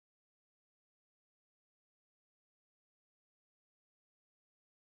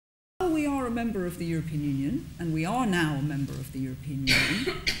we are a member of the European Union, and we are now a member of the European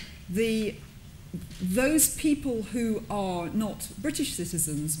Union, those people who are not British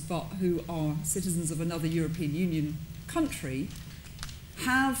citizens but who are citizens of another European Union country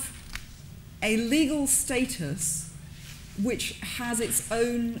have a legal status which has its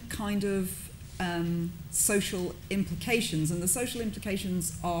own kind of social implications, and the social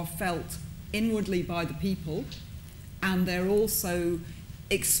implications are felt inwardly by the people, and they're also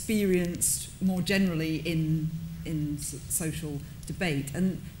experienced more generally in social debate.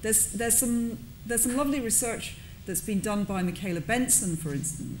 And there's some lovely research that's been done by Michaela Benson, for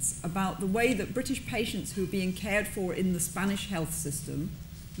instance, about the way that British patients who are being cared for in the Spanish health system,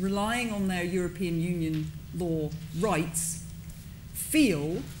 relying on their European Union law rights,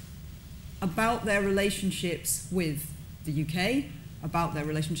 feel about their relationships with the UK, about their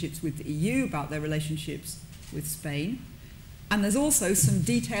relationships with the EU, about their relationships with Spain. And there's also some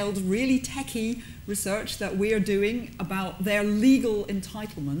detailed, really techie research that we are doing about their legal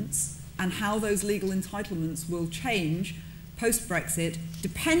entitlements and how those legal entitlements will change post-Brexit,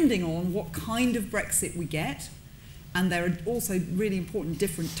 depending on what kind of Brexit we get. And there are also really important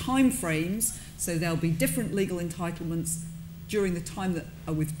different time frames, so there'll be different legal entitlements during the time that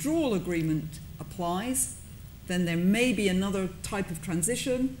a withdrawal agreement applies. Then there may be another type of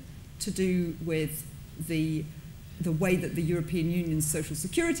transition to do with the way that the European Union's social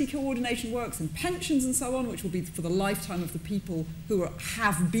security coordination works and pensions and so on, which will be for the lifetime of the people who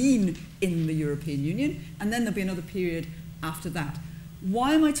have been in the European Union, and then there'll be another period after that.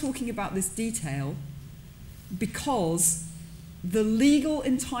 Why am I talking about this detail? Because the legal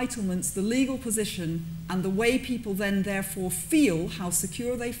entitlements, the legal position, and the way people then therefore feel, how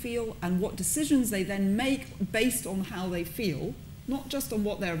secure they feel, and what decisions they then make based on how they feel, not just on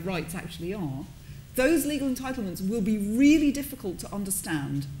what their rights actually are, those legal entitlements will be really difficult to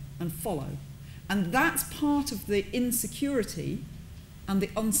understand and follow. And that's part of the insecurity and the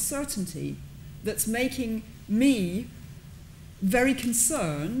uncertainty that's making me very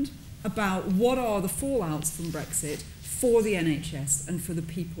concerned about what are the fallouts from Brexit for the NHS and for the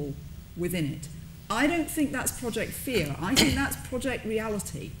people within it. I don't think that's Project Fear. I think that's Project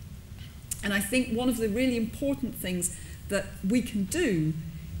Reality. And I think one of the really important things that we can do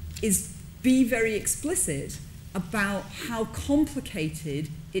is be very explicit about how complicated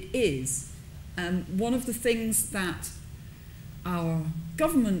it is. One of the things that our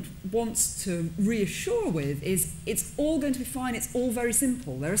government wants to reassure with is it's all going to be fine, it's all very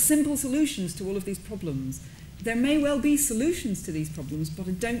simple. There are simple solutions to all of these problems. There may well be solutions to these problems, but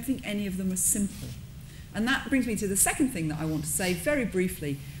I don't think any of them are simple. And that brings me to the second thing that I want to say very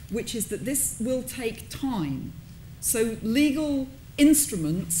briefly, which is that this will take time. So legal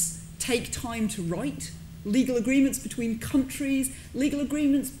instruments take time to write. Legal agreements between countries, legal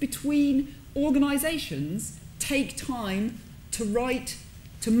agreements between organisations take time to write,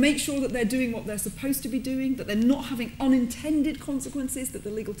 to make sure that they're doing what they're supposed to be doing, that they're not having unintended consequences, that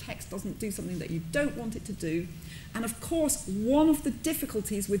the legal text doesn't do something that you don't want it to do. And of course, one of the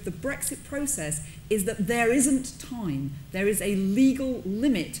difficulties with the Brexit process is that there isn't time. There is a legal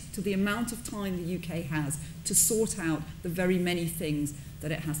limit to the amount of time the UK has to sort out the very many things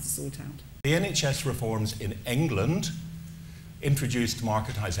that it has to sort out. The NHS reforms in England introduced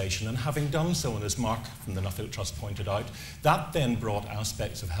marketisation, and having done so, and as Mark from the Nuffield Trust pointed out, that then brought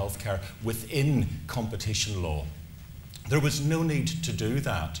aspects of healthcare within competition law. There was no need to do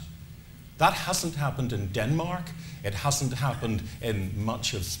that. That hasn't happened in Denmark. It hasn't happened in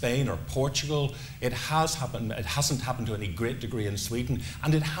much of Spain or Portugal. It hasn't happened to any great degree in Sweden,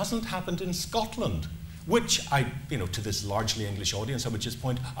 and it hasn't happened in Scotland, which to this largely English audience, I would just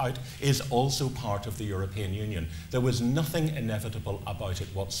point out, is also part of the European Union. There was nothing inevitable about it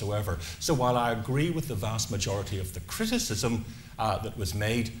whatsoever. So while I agree with the vast majority of the criticism that was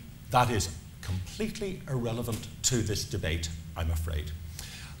made, that is completely irrelevant to this debate, I'm afraid.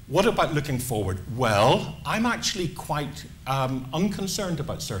 What about looking forward? Well, I'm actually quite unconcerned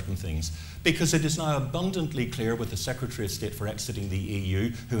about certain things, because it is now abundantly clear with the Secretary of State for exiting the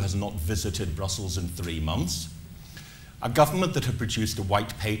EU, who has not visited Brussels in 3 months, a government that had produced a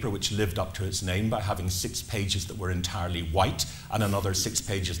white paper which lived up to its name by having 6 pages that were entirely white and another 6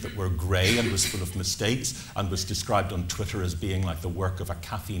 pages that were grey and was full of mistakes and was described on Twitter as being like the work of a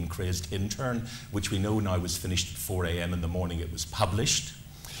caffeine-crazed intern, which we know now was finished at 4 a.m. in the morning it was published,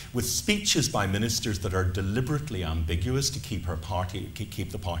 with speeches by ministers that are deliberately ambiguous to keep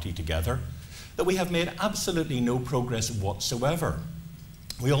the party together, that we have made absolutely no progress whatsoever.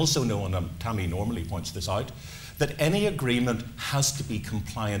 We also know, and Tammy normally points this out, that any agreement has to be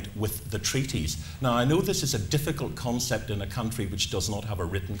compliant with the treaties. Now, I know this is a difficult concept in a country which does not have a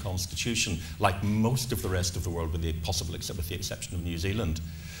written constitution, like most of the rest of the world, with the exception of New Zealand.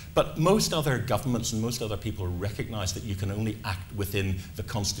 But most other governments and most other people recognise that you can only act within the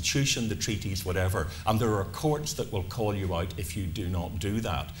constitution, the treaties, whatever. And there are courts that will call you out if you do not do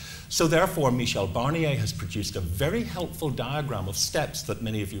that. So therefore, Michel Barnier has produced a very helpful diagram of steps that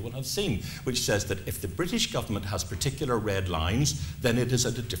many of you will have seen, which says that if the British government has particular red lines, then it is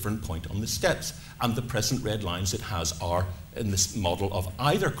at a different point on the steps. And the present red lines it has are in this model of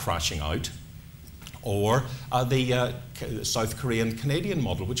either crashing out, or the South Korean-Canadian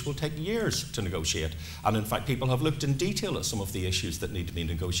model, which will take years to negotiate. And in fact, people have looked in detail at some of the issues that need to be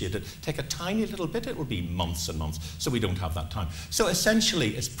negotiated. Take a tiny little bit, it will be months and months, so we don't have that time. So essentially,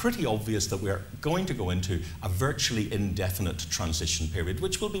 it's pretty obvious that we're going to go into a virtually indefinite transition period,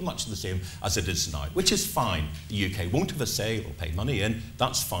 which will be much the same as it is now, which is fine. The UK won't have a say, it'll pay money in,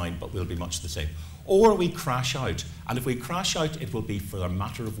 that's fine, but we'll be much the same. Or we crash out. And if we crash out, it will be for a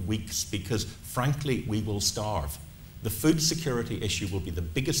matter of weeks because, frankly, we will starve. The food security issue will be the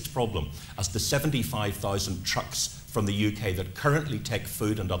biggest problem as the 75,000 trucks from the UK that currently take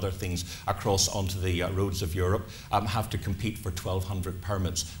food and other things across onto the roads of Europe have to compete for 1,200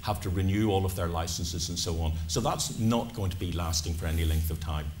 permits, have to renew all of their licenses and so on. So that's not going to be lasting for any length of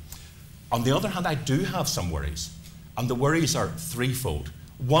time. On the other hand, I do have some worries. And the worries are threefold.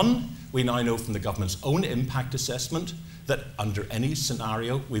 One, we now know from the government's own impact assessment that under any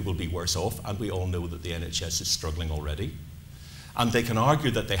scenario we will be worse off, and we all know that the NHS is struggling already. And they can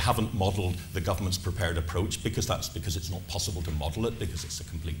argue that they haven't modelled the government's prepared approach because it's not possible to model it because it's a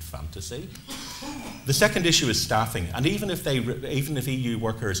complete fantasy. The second issue is staffing, and even if EU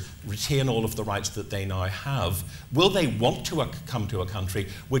workers retain all of the rights that they now have, will they want to come to a country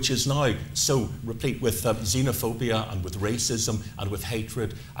which is now so replete with xenophobia and with racism and with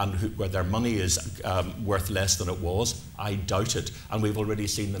hatred and where their money is worth less than it was? I doubt it, and we've already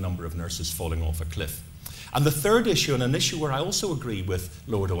seen the number of nurses falling off a cliff. And the third issue, and an issue where I also agree with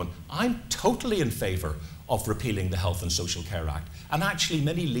Lord Owen, I'm totally in favour of repealing the Health and Social Care Act. And actually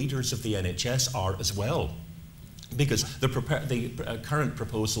many leaders of the NHS are as well. Because the current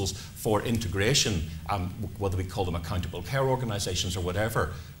proposals for integration, whether we call them accountable care organisations or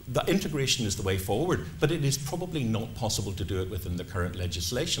whatever, the integration is the way forward, but it is probably not possible to do it within the current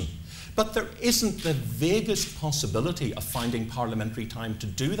legislation. But there isn't the vaguest possibility of finding parliamentary time to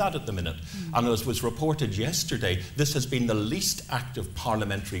do that at the minute. And as was reported yesterday, this has been the least active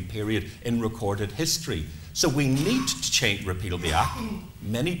parliamentary period in recorded history. So we need to repeal the Act.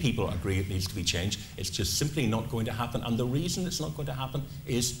 Many people agree it needs to be changed. It's just simply not going to happen. And the reason it's not going to happen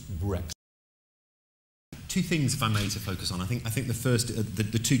is Brexit. Two things, if I may, to focus on. I think the first,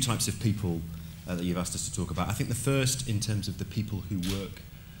 the two types of people that you've asked us to talk about. I think the first, in terms of the people who work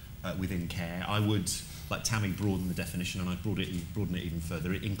within care, I would, like Tammy, broaden the definition, and I'd broaden it even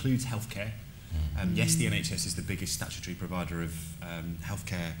further. It includes healthcare. Yes, the NHS is the biggest statutory provider of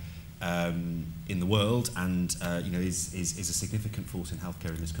healthcare in the world, and is a significant force in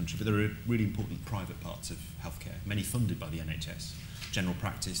healthcare in this country. But there are really important private parts of healthcare, many funded by the NHS. General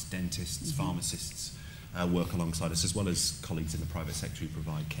practice, dentists, pharmacists work alongside us, as well as colleagues in the private sector who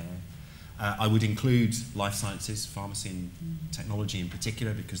provide care. I would include life sciences, pharmacy and technology in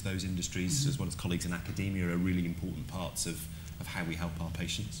particular, because those industries, as well as colleagues in academia, are really important parts of how we help our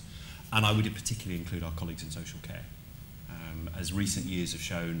patients. And I would particularly include our colleagues in social care. As recent years have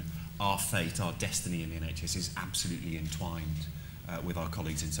shown, our fate, our destiny in the NHS is absolutely entwined with our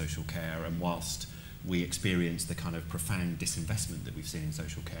colleagues in social care. And whilst we experience the kind of profound disinvestment that we've seen in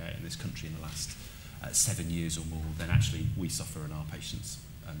social care in this country in the last 7 years or more, then actually we suffer and our patients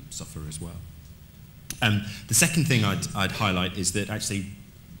suffer as well. The second thing I'd highlight is that actually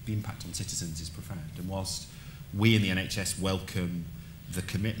the impact on citizens is profound. And whilst we in the NHS welcome the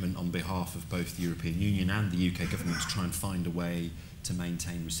commitment on behalf of both the European Union and the UK government to try and find a way to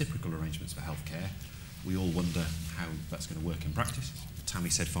maintain reciprocal arrangements for healthcare, we all wonder how that's going to work in practice. Tammy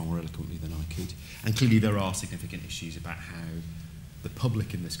said far more eloquently than I could. And clearly there are significant issues about how the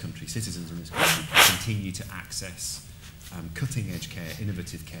public in this country, citizens in this country, continue to access cutting-edge care,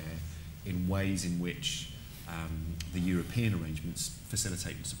 innovative care, in ways in which the European arrangements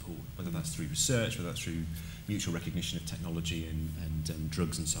facilitate and support, whether that's through research, whether that's through mutual recognition of technology and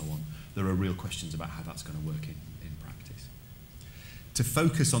drugs and so on. There are real questions about how that's going to work in practice. To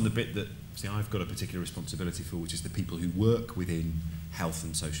focus on the bit that I've got a particular responsibility for, which is the people who work within health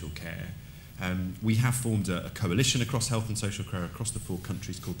and social care, we have formed a coalition across health and social care across the 4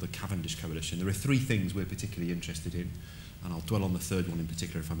 countries called the Cavendish Coalition. There are 3 things we're particularly interested in, and I'll dwell on the third one in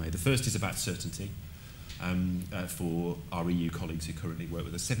particular if I may. The first is about certainty. for our EU colleagues who currently work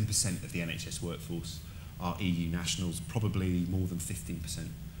with us. 7% of the NHS workforce are EU nationals, probably more than 15%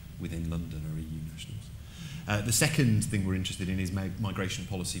 within London are EU nationals. The second thing we're interested in is migration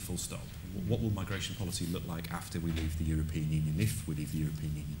policy full stop. What will migration policy look like after we leave the European Union, if we leave the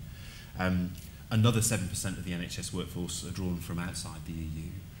European Union? Another 7% of the NHS workforce are drawn from outside the EU.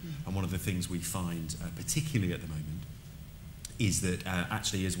 And one of the things we find, particularly at the moment, is that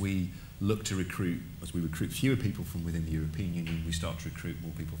actually as we look to recruit, as we recruit fewer people from within the European Union, we start to recruit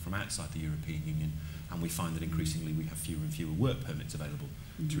more people from outside the European Union, and we find that increasingly we have fewer and fewer work permits available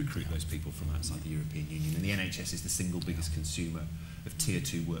to recruit those people from outside the European Union. And the NHS is the single biggest consumer of Tier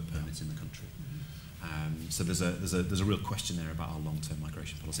 2 work permits in the country. So there's a real question there about our long-term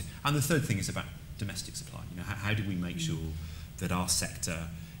migration policy. And the third thing is about domestic supply. You know, how do we make sure that our sector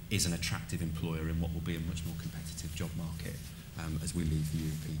is an attractive employer in what will be a much more competitive job market as we leave the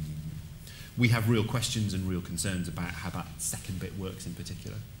European Union? We have real questions and real concerns about how that second bit works in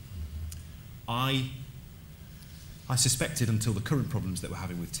particular. I suspected until the current problems that we're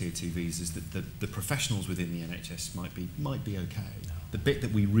having with Tier 2 visas that the professionals within the NHS might be okay. The bit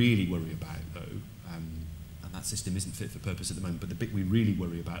that we really worry about, though, and that system isn't fit for purpose at the moment, but the bit we really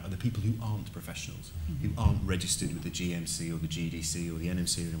worry about are the people who aren't professionals, who aren't registered with the GMC or the GDC or the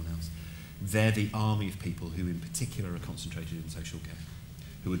NMC or anyone else. They're the army of people who in particular are concentrated in social care,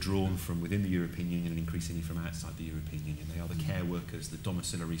 who are drawn from within the European Union and increasingly from outside the European Union. They are the care workers, the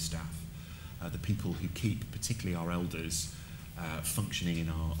domiciliary staff, the people who keep particularly our elders functioning in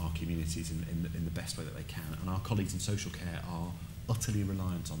our communities in the best way that they can. And our colleagues in social care are utterly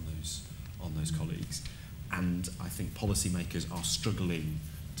reliant on those colleagues. And I think policymakers are struggling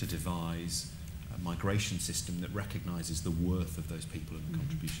to devise a migration system that recognises the worth of those people and the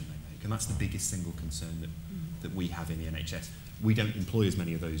contribution they make. And that's the biggest single concern that we have in the NHS. We don't employ as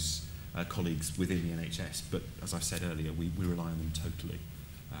many of those colleagues within the NHS, but as I said earlier, we rely on them totally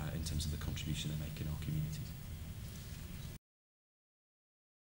in terms of the contribution they make in our communities.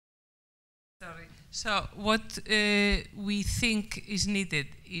 Sorry. So what we think is needed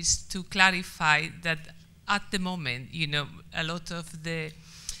is to clarify that at the moment, you know, a lot of the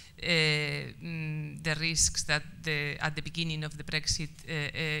risks that at the beginning of the Brexit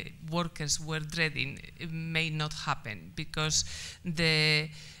workers were dreading may not happen, because the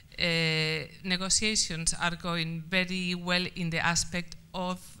negotiations are going very well in the aspect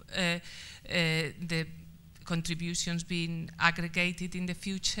of the contributions being aggregated in the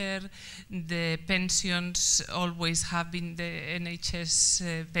future. The pensions always have been, the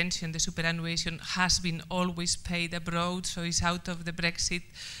NHS pension, the superannuation has been always paid abroad, so it's out of the Brexit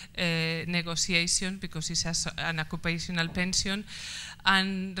negotiation because it's an occupational pension.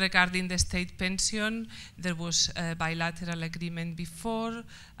 And regarding the state pension, there was a bilateral agreement before,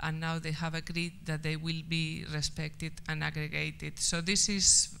 and now they have agreed that they will be respected and aggregated. So this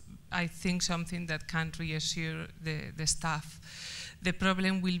is, I think, something that can reassure the staff. The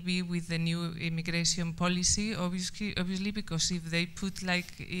problem will be with the new immigration policy, obviously, because if they put,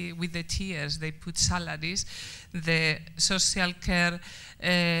 like with the tiers, they put salaries, the social care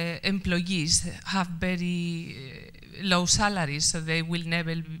employees have very low salaries, so they will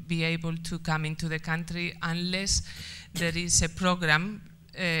never be able to come into the country unless there is a program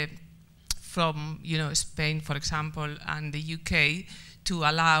from, you know, Spain, for example, and the UK, to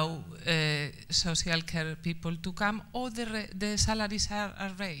allow social care people to come, or the salaries are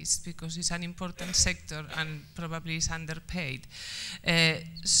raised, because it's an important sector and probably is underpaid.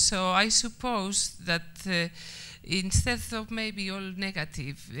 So I suppose that instead of maybe all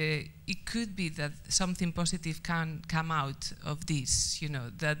negative, it could be that something positive can come out of this, you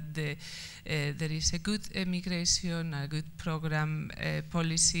know, that there is a good immigration, a good program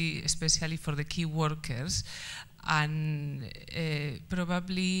policy, especially for the key workers. And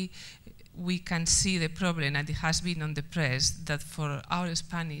probably we can see the problem, and it has been on the press, that for our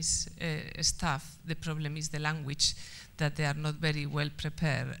Spanish staff, the problem is the language, that they are not very well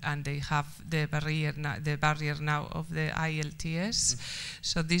prepared, and they have the barrier now of the IELTS.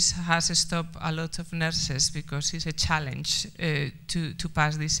 So this has stopped a lot of nurses, because it's a challenge to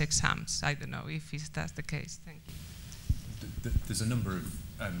pass these exams. I don't know if that's the case. Thank you. There's a number of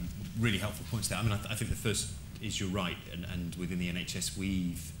really helpful points there. I mean, I think the first is you're right, and within the NHS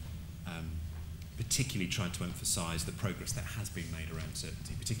we've particularly tried to emphasise the progress that has been made around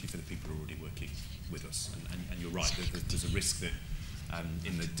certainty, particularly for the people who are already working with us. And you're right, there's a risk that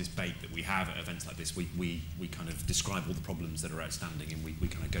in the debate that we have at events like this, we kind of describe all the problems that are outstanding, and we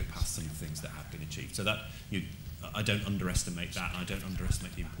kind of go past some of the things that have been achieved. So that I don't underestimate that, and I don't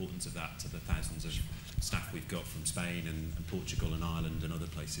underestimate the importance of that to the thousands of staff we've got from Spain and Portugal and Ireland and other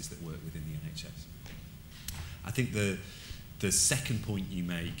places that work within the NHS. I think the second point you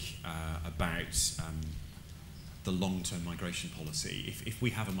make about the long-term migration policy, if we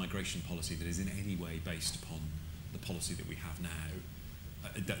have a migration policy that is in any way based upon the policy that we have now,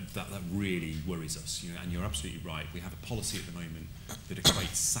 that really worries us. You know, and you're absolutely right. We have a policy at the moment that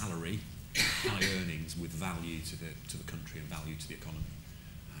equates salary, high earnings, with value to the country and value to the economy.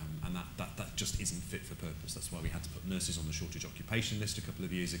 And that just isn't fit for purpose. That's why we had to put nurses on the shortage occupation list a couple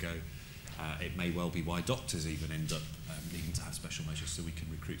of years ago. It may well be why doctors even end up needing to have special measures so we can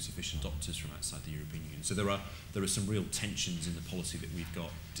recruit sufficient doctors from outside the European Union. So there are some real tensions in the policy that we've got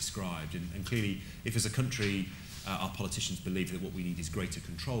described. And clearly, if as a country our politicians believe that what we need is greater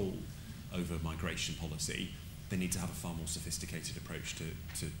control over migration policy, they need to have a far more sophisticated approach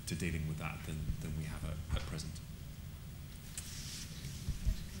to dealing with that than we have at present.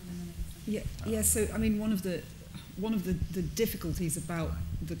 Yeah. So I mean, one of the difficulties about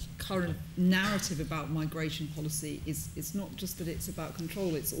the current narrative about migration policy is it's not just that it's about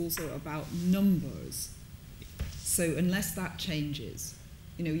control; it's also about numbers. So unless that changes,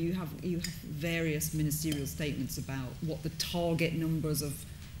 you know, you have various ministerial statements about what the target numbers of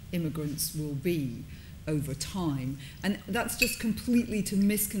immigrants will be over time, and that's just completely to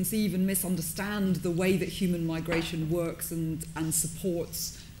misconceive and misunderstand the way that human migration works and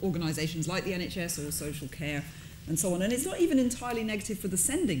supports organisations like the NHS or social care and so on. And it's not even entirely negative for the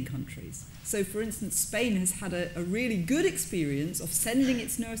sending countries. So, for instance, Spain has had a really good experience of sending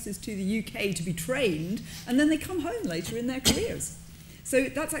its nurses to the UK to be trained, and then they come home later in their careers. So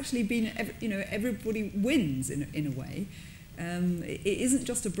that's actually been, you know, everybody wins in a way. It isn't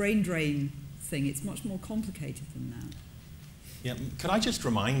just a brain drain thing, it's much more complicated than that. Yeah, could I just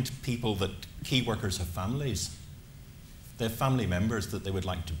remind people that key workers have families? They have family members that they would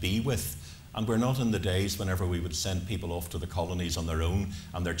like to be with. And we're not in the days whenever we would send people off to the colonies on their own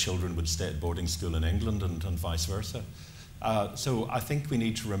and their children would stay at boarding school in England and vice versa. So I think we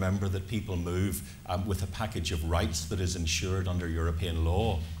need to remember that people move with a package of rights that is ensured under European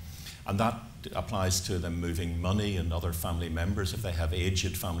law. And that applies to them moving money and other family members if they have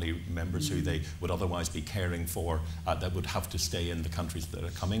aged family members who they would otherwise be caring for that would have to stay in the countries that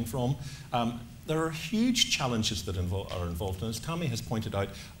they're coming from. There are huge challenges that are involved, and as Tammy has pointed out,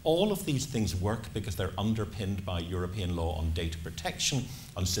 all of these things work because they're underpinned by European law on data protection,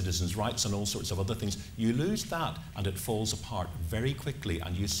 on citizens' rights, and all sorts of other things. You lose that, and it falls apart very quickly,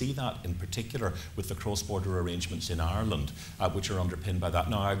 and you see that in particular with the cross-border arrangements in Ireland, which are underpinned by that.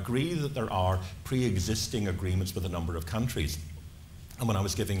 Now, I agree that there are pre-existing agreements with a number of countries. And when I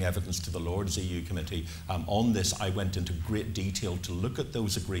was giving evidence to the Lords EU Committee on this, I went into great detail to look at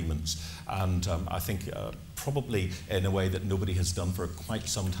those agreements. And I think probably in a way that nobody has done for quite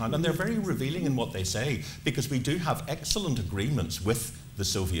some time. And they're very revealing in what they say, because we do have excellent agreements with the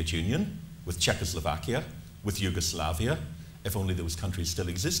Soviet Union, with Czechoslovakia, with Yugoslavia, if only those countries still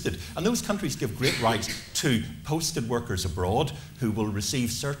existed. And those countries give great rights to posted workers abroad who will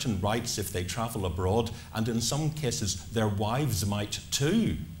receive certain rights if they travel abroad, and in some cases their wives might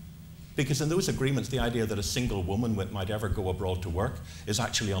too. Because in those agreements, the idea that a single woman might ever go abroad to work is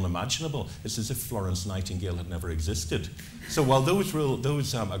actually unimaginable. It's as if Florence Nightingale had never existed. So while those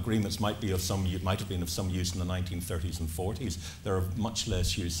agreements might have been of some use in the 1930s and 40s, they're of much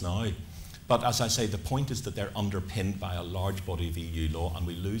less use now. But as I say, the point is that they're underpinned by a large body of EU law, and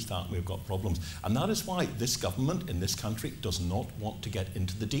we lose that, and we've got problems. And that is why this government in this country does not want to get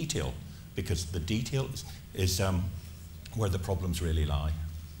into the detail, because the detail is where the problems really lie.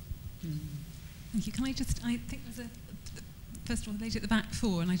 Thank you. I think there's first of all, the lady at the back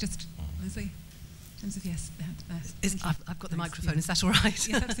before, and Leslie. Yes, I've got the microphone. Is that all right?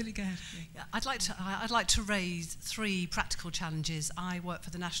 Yes, absolutely. Go ahead. Yeah. I'd like to raise 3 practical challenges. I work for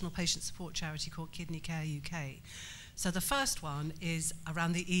the national patient support charity called Kidney Care UK. So the first one is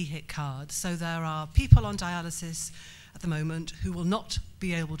around the EHIT card. So there are people on dialysis at the moment who will not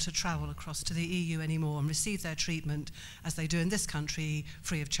be able to travel across to the EU anymore and receive their treatment as they do in this country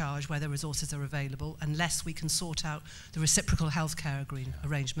free of charge where the resources are available, unless we can sort out the reciprocal healthcare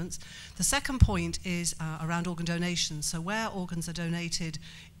arrangements. The second point is around organ donation. So where organs are donated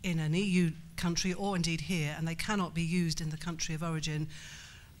in an EU country or indeed here and they cannot be used in the country of origin,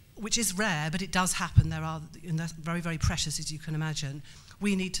 which is rare, but it does happen. They're very, very precious, as you can imagine.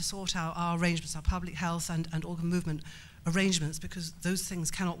 We need to sort out our arrangements, our public health and organ movement arrangements, because those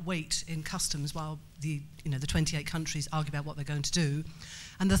things cannot wait in customs while the 28 countries argue about what they're going to do.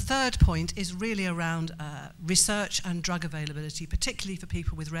 And the third point is really around research and drug availability, particularly for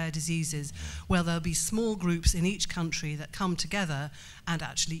people with rare diseases, where there'll be small groups in each country that come together and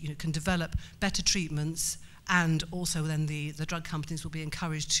actually can develop better treatments, and also then the drug companies will be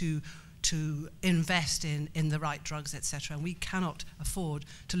encouraged to to invest in the right drugs, etc. And we cannot afford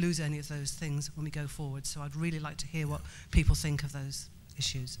to lose any of those things when we go forward. So I'd really like to hear what people think of those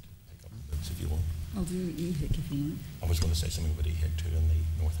issues. If you want. I'll do EHIC if you like. I was going to say something about EHIC too in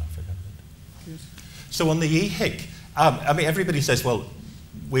the North Africa bit. Good. So on the EHIC, I mean, everybody says, well,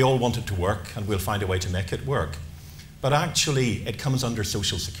 we all want it to work and we'll find a way to make it work. But actually, it comes under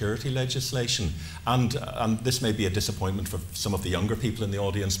social security legislation. And this may be a disappointment for some of the younger people in the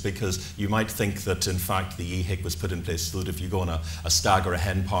audience, because you might think that, in fact, the EHIC was put in place so that if you go on a stag or a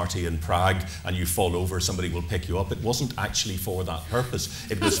hen party in Prague and you fall over, somebody will pick you up. It wasn't actually for that purpose.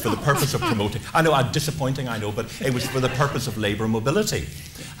 It was for the purpose of promoting... I know, disappointing, I know, but it was for the purpose of labour mobility.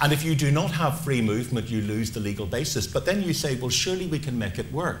 And if you do not have free movement, you lose the legal basis. But then you say, well, surely we can make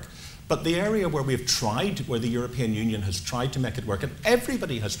it work. But the area where we've tried, where the European Union has tried to make it work, and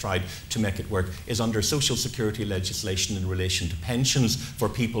everybody has tried to make it work, is under social security legislation in relation to pensions for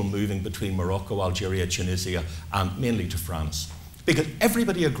people moving between Morocco, Algeria, Tunisia, and mainly to France. Because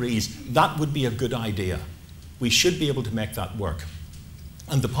everybody agrees that would be a good idea. We should be able to make that work.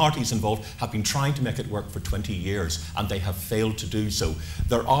 And the parties involved have been trying to make it work for 20 years, and they have failed to do so.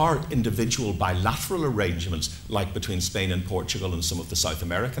 There are individual bilateral arrangements, like between Spain and Portugal and some of the South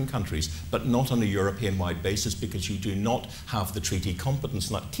American countries, but not on a European-wide basis, because you do not have the treaty competence.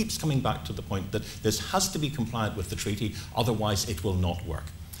 And that keeps coming back to the point that this has to be compliant with the treaty, otherwise it will not work.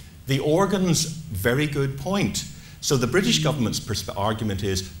 The organs, very good point. So the British government's argument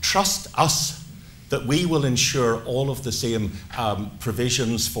is, trust us, that we will ensure all of the same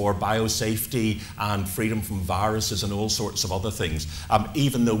provisions for biosafety and freedom from viruses and all sorts of other things,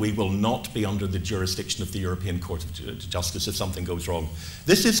 even though we will not be under the jurisdiction of the European Court of Justice if something goes wrong.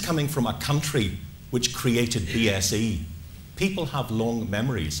 This is coming from a country which created BSE. People have long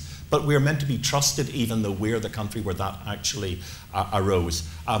memories, but we're meant to be trusted even though we're the country where that actually arose.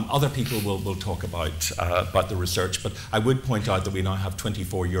 Other people will talk about the research, but I would point out that we now have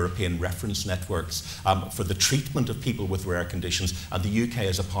 24 European reference networks for the treatment of people with rare conditions, and the UK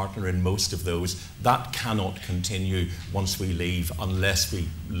is a partner in most of those. That cannot continue once we leave unless we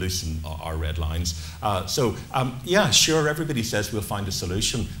loosen our red lines. Yeah, sure, everybody says we'll find a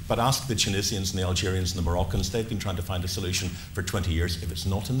solution, but ask the Tunisians and the Algerians and the Moroccans. They've been trying to find a solution for 20 years. If it's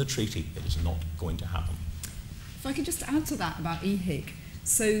not in the treaty, it is not going to happen. If I could just add to that about EHIC.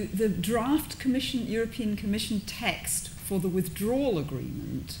 So the draft European Commission text for the withdrawal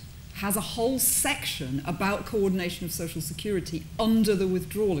agreement has a whole section about coordination of social security under the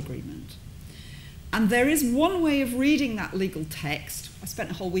withdrawal agreement. And there is one way of reading that legal text. I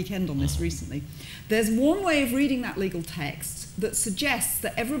spent a whole weekend on this recently. There's one way of reading that legal text that suggests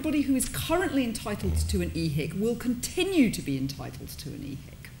that everybody who is currently entitled to an EHIC will continue to be entitled to an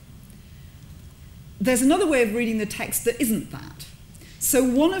EHIC. There's another way of reading the text that isn't that. So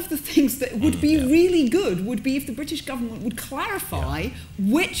one of the things that would be really good would be if the British government would clarify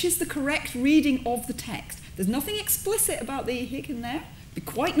which is the correct reading of the text. There's nothing explicit about the EHIC in there. It'd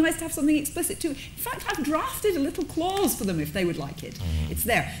be quite nice to have something explicit too. In fact, I've drafted a little clause for them if they would like it. It's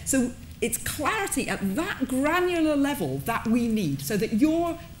there. So it's clarity at that granular level that we need, so that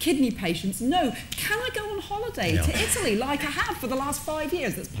your kidney patients know, can I go on holiday to Italy like I have for the last 5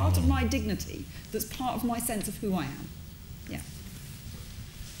 years? That's part of my dignity. That's part of my sense of who I am. Yeah.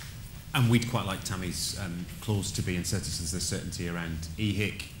 And we'd quite like Tammy's clause to be inserted, since there's certainty around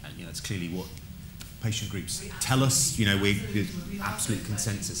EHIC, and that's clearly what patient groups tell us. We're absolute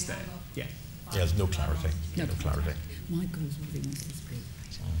consensus there. Yeah. Yeah, there's no clarity. No clarity. My Goldsworthy wants to speak.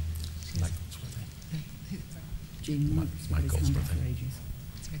 Mike Goldsworthy. Jean, Mike Goldsworthy.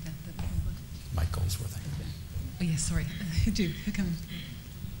 Sorry, Mike Goldsworthy. Oh yes, sorry. Do come in.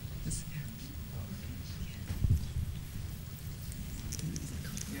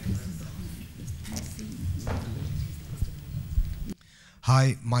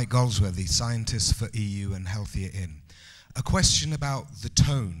 Hi, Mike Goldsworthy, scientist for EU and Healthier In. A question about the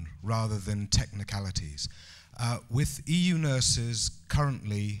tone rather than technicalities. With EU nurses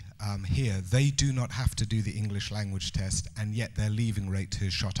currently here, they do not have to do the English language test, and yet their leaving rate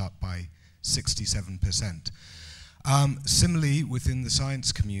has shot up by 67%. Similarly, within the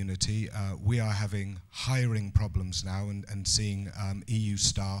science community, we are having hiring problems now and seeing EU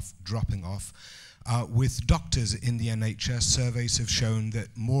staff dropping off. With doctors in the NHS, surveys have shown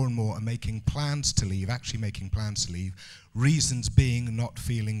that more and more are making plans to leave, reasons being not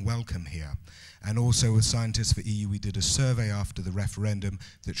feeling welcome here. And also with Scientists for EU, we did a survey after the referendum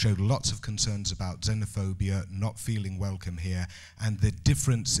that showed lots of concerns about xenophobia, not feeling welcome here, and the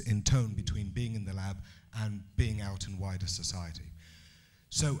difference in tone between being in the lab and being out in wider society.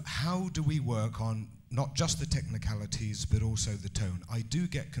 So how do we work on not just the technicalities, but also the tone? I do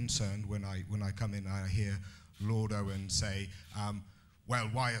get concerned when I come in and I hear Lord Owen say, well,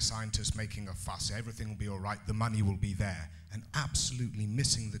 why are scientists making a fuss? Everything will be all right, the money will be there. And absolutely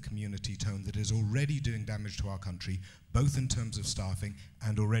missing the community tone that is already doing damage to our country, both in terms of staffing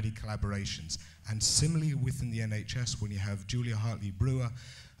and already collaborations. And similarly within the NHS, when you have Julia Hartley-Brewer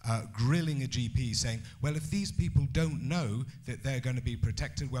grilling a GP saying, well, if these people don't know that they're going to be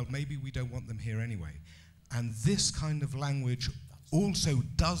protected, well, maybe we don't want them here anyway. And this kind of language also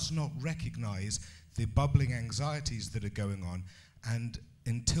does not recognize the bubbling anxieties that are going on. And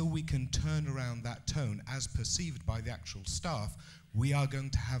until we can turn around that tone as perceived by the actual staff, we are going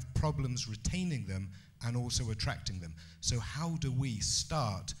to have problems retaining them and also attracting them. So how do we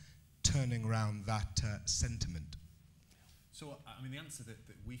start turning around that sentiment? So, I mean, the answer that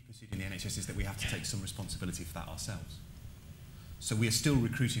we've pursued in the NHS is that we have to take some responsibility for that ourselves. So we are still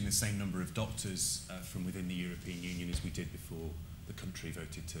recruiting the same number of doctors from within the European Union as we did before the country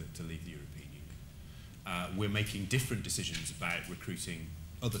voted to leave the European Union. We're making different decisions about recruiting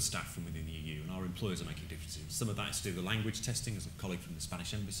other staff from within the EU, and our employers are making different decisions. Some of that is to do with the language testing, as a colleague from the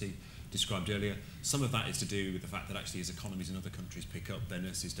Spanish Embassy described earlier. Some of that is to do with the fact that actually as economies in other countries pick up, their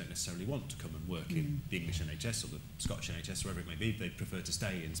nurses don't necessarily want to come and work in the English NHS or the Scottish NHS, wherever it may be. They prefer to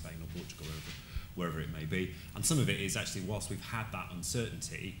stay in Spain or Portugal, wherever it may be. And some of it is actually, whilst we've had that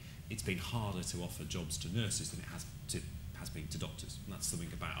uncertainty, it's been harder to offer jobs to nurses than it has been to doctors. And that's something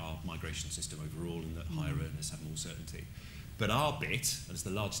about our migration system overall, and that higher earners have more certainty. But our bit, as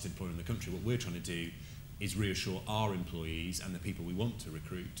the largest employer in the country, what we're trying to do is reassure our employees and the people we want to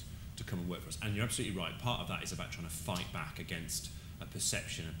recruit to come and work for us. And you're absolutely right, part of that is about trying to fight back against a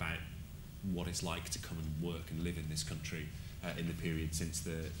perception about what it's like to come and work and live in this country in the period since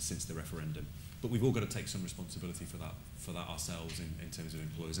the referendum. But we've all got to take some responsibility for that ourselves in terms of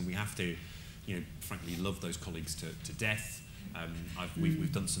employers, and we have to, frankly, love those colleagues to death.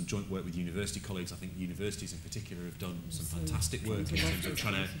 We've done some joint work with university colleagues. I think universities in particular have done some fantastic work in terms of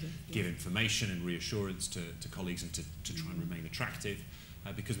trying to give information and reassurance to colleagues and to try and remain attractive,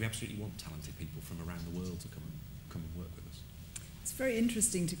 because we absolutely want talented people from around the world to come and work with us. It's very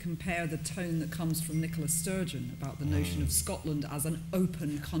interesting to compare the tone that comes from Nicola Sturgeon about the notion of Scotland as an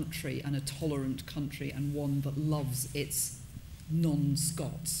open country and a tolerant country and one that loves its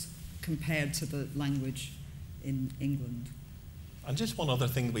non-Scots compared to the language in England. And just one other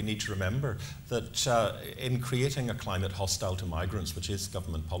thing that we need to remember, that in creating a climate hostile to migrants, which is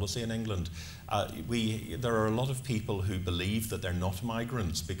government policy in England, there are a lot of people who believe that they're not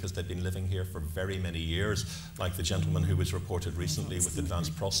migrants because they've been living here for very many years, like the gentleman who was reported recently with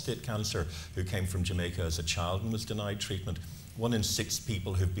advanced prostate cancer, who came from Jamaica as a child and was denied treatment. 1 in 6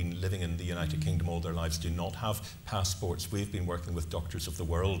 people who've been living in the United Kingdom all their lives do not have passports. We've been working with Doctors of the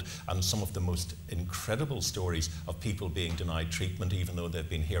World, and some of the most incredible stories of people being denied treatment even though they've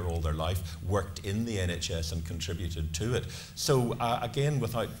been here all their life, worked in the NHS and contributed to it. So again,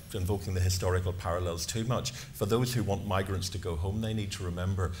 without invoking the historical parallels too much, for those who want migrants to go home, they need to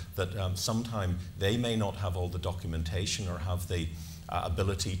remember that sometime they may not have all the documentation or have the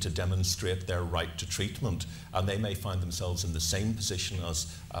ability to demonstrate their right to treatment, and they may find themselves in the same position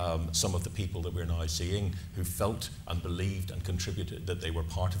as some of the people that we're now seeing who felt and believed and contributed that they were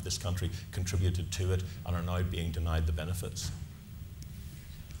part of this country, contributed to it, and are now being denied the benefits.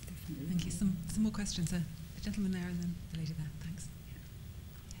 Thank you. Some more questions. The gentleman there and then the lady there. Thanks. Yeah.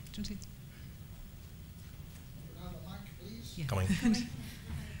 Do you want to? Mic, please. Yeah. Coming.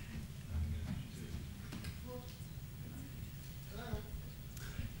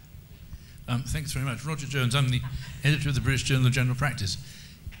 Thanks very much. Roger Jones, I'm the editor of the British Journal of General Practice.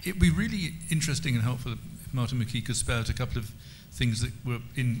 It would be really interesting and helpful if Martin McKee could spell out a couple of things that were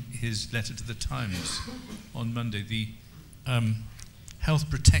in his letter to the Times on Monday. The health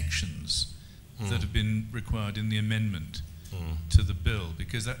protections that have been required in the amendment to the bill,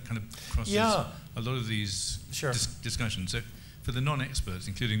 because that kind of crosses a lot of these discussions. So for the non-experts,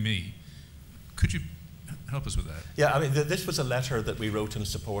 including me, could you help us with that? Yeah, I mean, this was a letter that we wrote in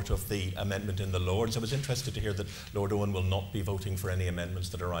support of the amendment in the Lords. I was interested to hear that Lord Owen will not be voting for any amendments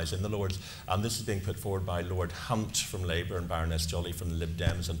that arise in the Lords. And this is being put forward by Lord Hunt from Labour and Baroness Jolly from the Lib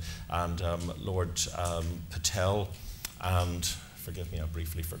Dems and Lord Patel and, forgive me, I've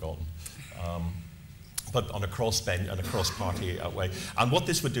briefly forgotten. But on a cross-bench and a cross-party way. And what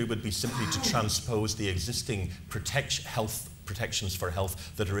this would do would be simply to transpose the existing health protections for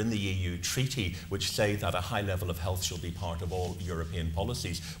health that are in the EU treaty, which say that a high level of health shall be part of all European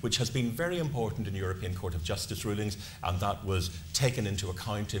policies, which has been very important in European Court of Justice rulings, and that was taken into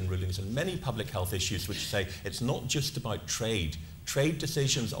account in rulings on many public health issues which say it's not just about trade. trade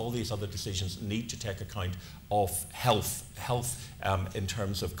decisions, all these other decisions need to take account of health in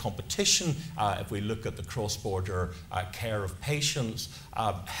terms of competition. If we look at the cross-border care of patients,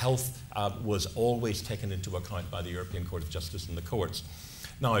 health was always taken into account by the European Court of Justice and the courts.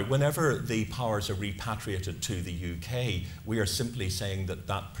 Now, whenever the powers are repatriated to the UK, we are simply saying that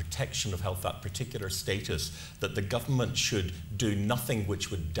that protection of health, that particular status, that the government should do nothing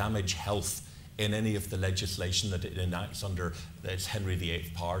which would damage health in any of the legislation that it enacts under its Henry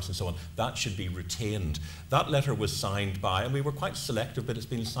VIII powers and so on, that should be retained. That letter was signed by, and we were quite selective, but it's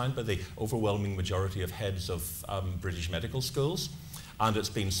been signed by the overwhelming majority of heads of British medical schools. And it's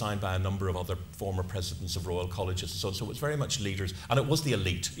been signed by a number of other former presidents of Royal Colleges and so on. So it's very much leaders, and it was the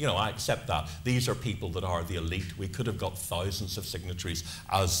elite. You know, I accept that. These are people that are the elite. We could have got thousands of signatories,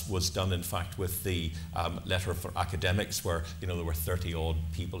 as was done, in fact, with the letter for academics, where, you know, there were 30-odd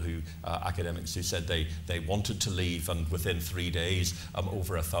people who, academics who said they wanted to leave, and within 3 days,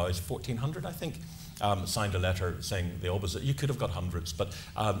 over 1,400, I think, signed a letter saying the opposite. You could have got hundreds, but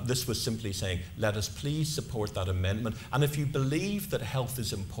this was simply saying, let us please support that amendment. And if you believe that health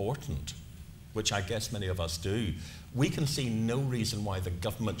is important, which I guess many of us do, we can see no reason why the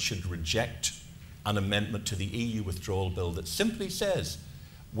government should reject an amendment to the EU withdrawal bill that simply says,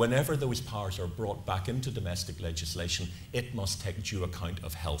 whenever those powers are brought back into domestic legislation, it must take due account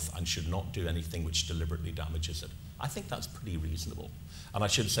of health and should not do anything which deliberately damages it. I think that's pretty reasonable. And I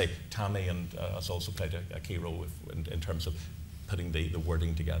should say, Tammy has also played a key role in terms of putting the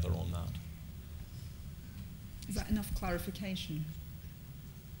wording together on that. Is that enough clarification?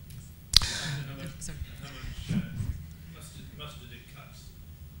 How much mustard it cuts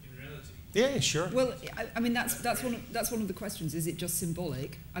in reality? Yeah, sure. Well, I mean, that's one of the questions. Is it just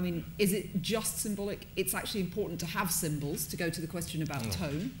symbolic? I mean, is it just symbolic? It's actually important to have symbols, to go to the question about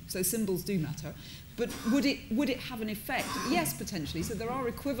tone. So symbols do matter. But would it have an effect? Yes, potentially. So there are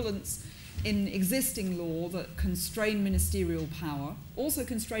equivalents in existing law that constrain ministerial power, also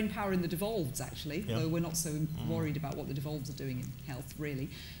constrain power in the devolveds, actually, though we're not so worried about what the devolveds are doing in health, really.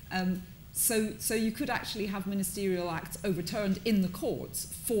 So you could actually have ministerial acts overturned in the courts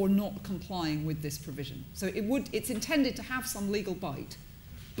for not complying with this provision. So it's intended to have some legal bite,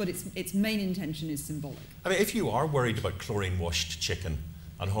 but its main intention is symbolic. I mean, if you are worried about chlorine-washed chicken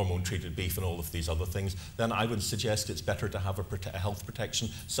and hormone-treated beef and all of these other things, then I would suggest it's better to have a health protection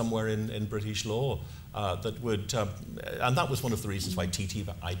somewhere in British law that would, and that was one of the reasons why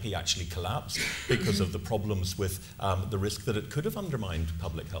TTIP actually collapsed, because of the problems with the risk that it could have undermined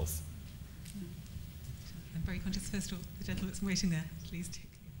public health. I'm very conscious, first of all, the gentleman that's waiting there, please do.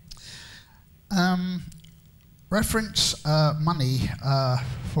 Reference money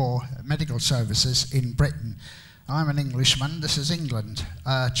for medical services in Britain. I'm an Englishman, this is England.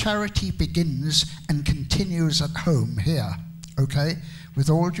 Charity begins and continues at home here, okay? With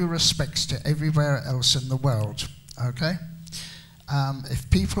all due respects to everywhere else in the world, okay? If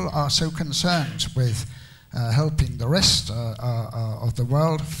people are so concerned with helping the rest of the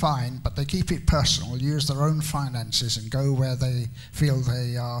world, fine, but they keep it personal, use their own finances and go where they feel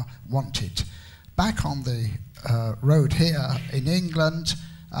they are wanted. Back on the road here in England,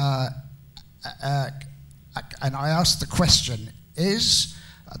 and I asked the question, is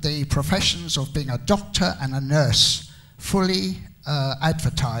the professions of being a doctor and a nurse fully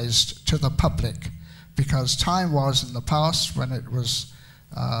advertised to the public? Because time was in the past when it was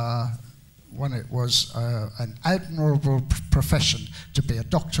an admirable profession to be a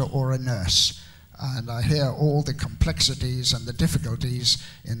doctor or a nurse. And I hear all the complexities and the difficulties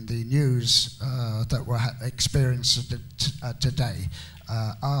in the news that we're experiencing today.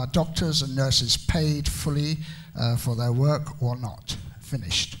 Are doctors and nurses paid fully for their work or not?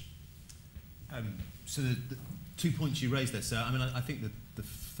 Finished. So the 2 points you raised there, sir. I mean, I think that the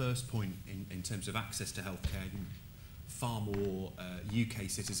first point in terms of access to healthcare, far more UK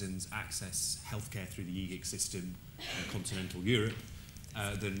citizens access healthcare through the EHIC system in continental Europe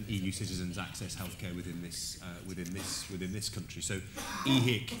than EU citizens access healthcare within this country. So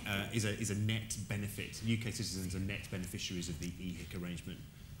EHIC is a net benefit. UK citizens are net beneficiaries of the EHIC arrangement,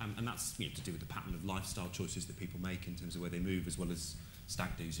 and that's to do with the pattern of lifestyle choices that people make in terms of where they move, as well as stag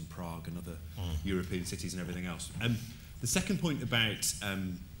do's in Prague and other European cities and everything else. The second point about,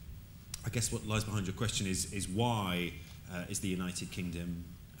 I guess what lies behind your question is why is the United Kingdom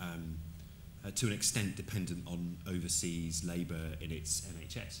to an extent dependent on overseas labour in its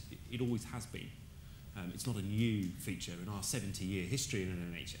NHS. It always has been. It's not a new feature. In our 70-year history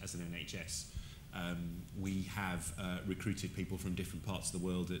as an NHS, we have recruited people from different parts of the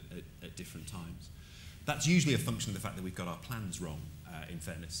world at different times. That's usually a function of the fact that we've got our plans wrong, in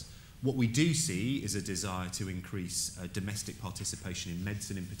fairness. What we do see is a desire to increase domestic participation in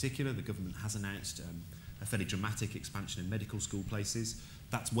medicine in particular. The government has announced a fairly dramatic expansion in medical school places.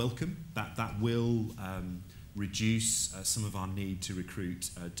 That's welcome. That will reduce some of our need to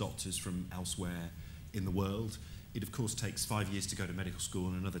recruit doctors from elsewhere in the world. It, of course, takes 5 years to go to medical school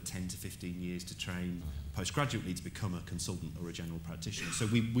and another 10 to 15 years to train postgraduately to become a consultant or a general practitioner. So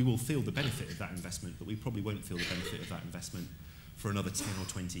we will feel the benefit of that investment, but we probably won't feel the benefit of that investment for another 10 or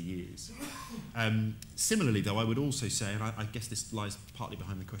 20 years. Similarly, though, I would also say, and I guess this lies partly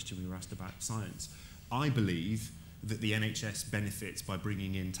behind the question we were asked about science, I believe that the NHS benefits by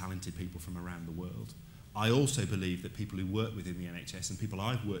bringing in talented people from around the world. I also believe that people who work within the NHS and people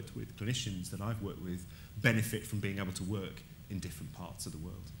I've worked with, clinicians that I've worked with, benefit from being able to work in different parts of the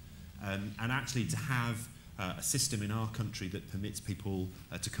world. And actually to have a system in our country that permits people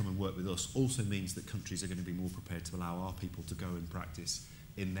to come and work with us also means that countries are going to be more prepared to allow our people to go and practice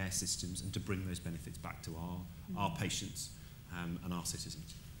in their systems and to bring those benefits back to our patients and our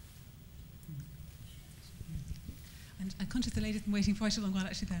citizens. And I'm conscious the lady's been waiting for quite a long while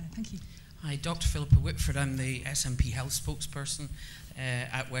actually there. Thank you. Hi, Dr. Philippa Whitford. I'm the SNP Health spokesperson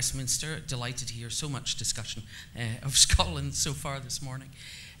at Westminster. Delighted to hear so much discussion of Scotland so far this morning.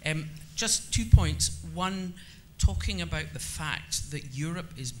 Just 2 points. One, talking about the fact that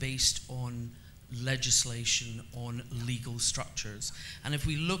Europe is based on legislation, on legal structures. And if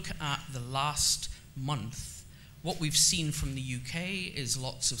we look at the last month, what we've seen from the UK is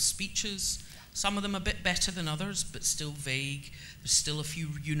lots of speeches, some of them a bit better than others, but still vague. There's still a few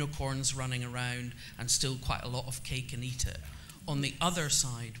unicorns running around and still quite a lot of cake and eat it. On the other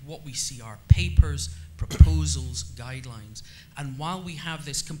side, what we see are papers, proposals, guidelines. And while we have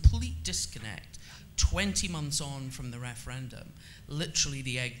this complete disconnect, 20 months on from the referendum, literally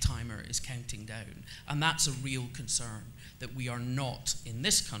the egg timer is counting down. And that's a real concern, that we are not, in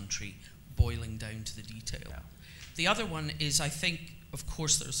this country, boiling down to the detail. Yeah. The other one is, I think, of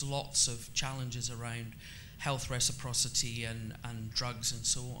course, there's lots of challenges around health reciprocity and drugs and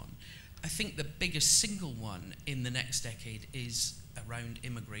so on. I think the biggest single one in the next decade is around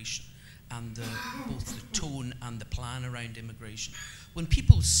immigration and both the tone and the plan around immigration. When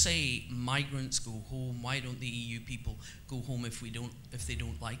people say migrants go home, why don't the EU people go home if they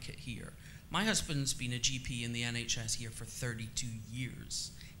don't like it here? My husband's been a GP in the NHS here for 32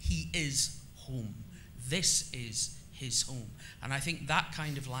 years. He is home. This is his home. And I think that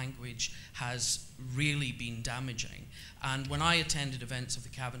kind of language has really been damaging. And when I attended events of the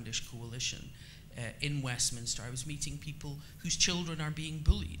Cavendish Coalition in Westminster, I was meeting people whose children are being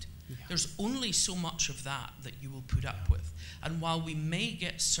bullied. Yeah. There's only so much of that you will put up with. And while we may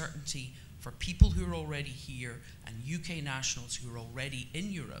get certainty for people who are already here and UK nationals who are already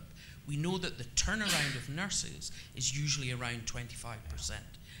in Europe, we know that the turnaround of nurses is usually around 25%.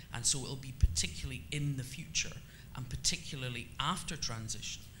 And so it'll be particularly in the future, and particularly after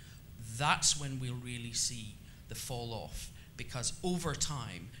transition, that's when we'll really see the fall off, because over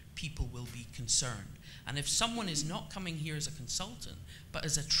time, people will be concerned. And if someone is not coming here as a consultant, but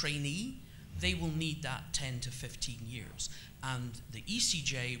as a trainee, they will need that 10 to 15 years. And the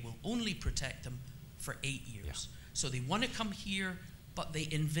ECJ will only protect them for 8 years. Yeah. So they want to come here, but they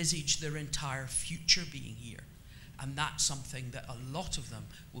envisage their entire future being here. And that's something that a lot of them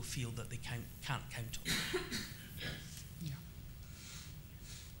will feel that they can't count on.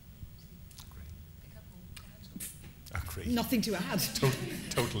 Agree. Nothing to add.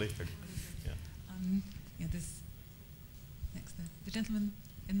 Totally. Yeah. Yeah, there's next there. The gentleman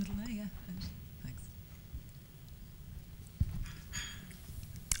in the middle there, yeah. Thanks.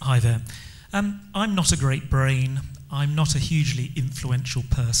 Hi there. I'm not a great brain. I'm not a hugely influential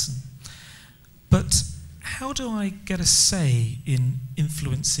person. But how do I get a say in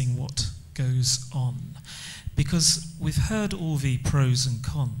influencing what goes on? Because we've heard all the pros and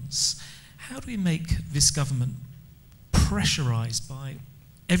cons. How do we make this government pressurised by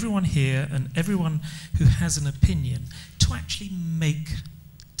everyone here and everyone who has an opinion to actually make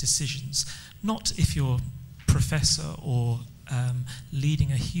decisions? Not if you're a professor or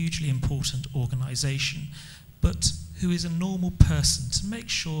leading a hugely important organisation, but who is a normal person, to make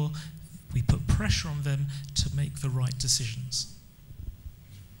sure we put pressure on them to make the right decisions.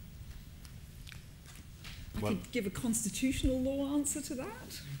 I could give a constitutional law answer to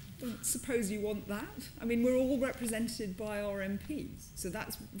that. Don't suppose you want that. I mean, we're all represented by our MPs, so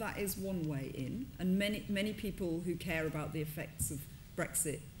that is one way in. And many people who care about the effects of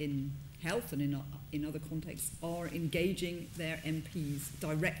Brexit in health and in other contexts are engaging their MPs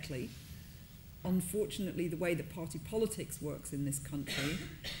directly. Unfortunately, the way that party politics works in this country,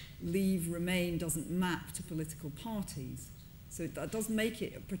 Leave, Remain doesn't map to political parties. So that does make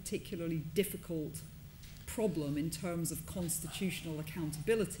it a particularly difficult problem in terms of constitutional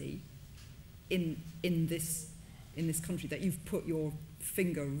accountability in this country that you've put your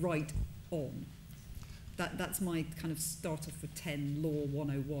finger right on. That's my kind of starter for 10 Law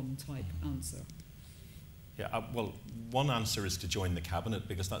 101 type answer. Yeah, well, one answer is to join the cabinet,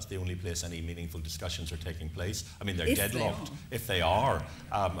 because that's the only place any meaningful discussions are taking place. I mean, they're deadlocked if they are,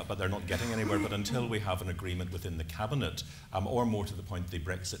 but they're not getting anywhere. But until we have an agreement within the cabinet, or more to the point, the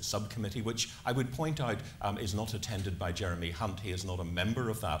Brexit subcommittee, which I would point out is not attended by Jeremy Hunt. He is not a member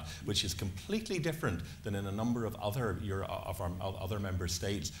of that, which is completely different than in a number of other other member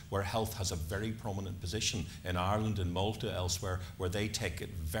states where health has a very prominent position. In Ireland, in Malta, elsewhere, where they take it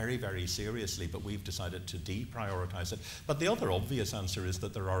very, very seriously, but we've decided to deprioritise it. But the other obvious answer is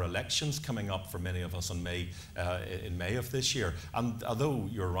that there are elections coming up for many of us in May of this year. And although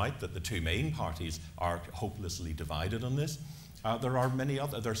you're right that the two main parties are hopelessly divided on this, there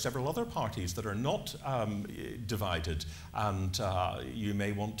are several other parties that are not divided, and you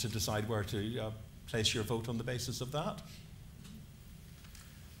may want to decide where to place your vote on the basis of that.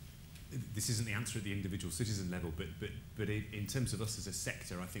 This isn't the answer at the individual citizen level, but in terms of us as a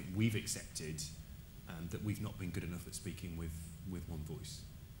sector, I think we've accepted that we've not been good enough at speaking with one voice.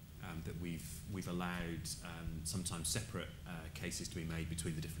 That we've allowed sometimes separate cases to be made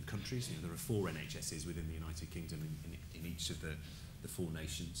between the different countries. You know, there are 4 NHSs within the United Kingdom in each of the 4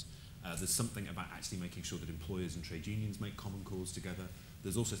 nations. There's something about actually making sure that employers and trade unions make common cause together.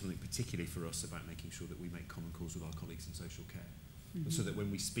 There's also something particularly for us about making sure that we make common cause with our colleagues in social care. Mm-hmm. So that when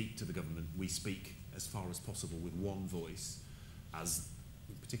we speak to the government, we speak as far as possible with one voice, as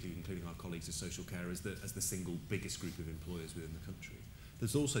particularly including our colleagues in social care, as the single biggest group of employers within the country.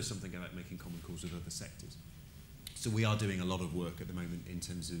 There's also something about making common cause with other sectors. So we are doing a lot of work at the moment in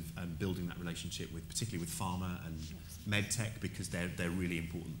terms of building that relationship with, particularly with pharma and medtech, because they're really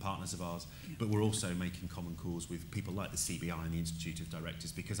important partners of ours. Yeah. But we're also making common cause with people like the CBI and the Institute of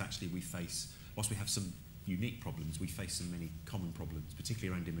Directors, because actually we face, whilst we have some unique problems, we face so many common problems,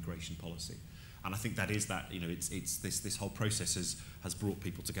 particularly around immigration policy. And I think that is that, you know, it's this whole process has brought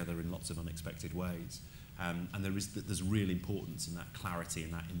people together in lots of unexpected ways. And there's real importance in that clarity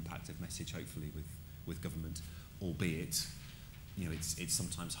and that impact of message, hopefully, with government, albeit, you know, it's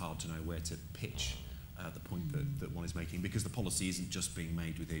sometimes hard to know where to pitch the point that one is making, because the policy isn't just being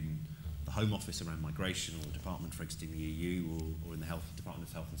made within the Home Office around migration, or the Department for exiting the EU, or in the Department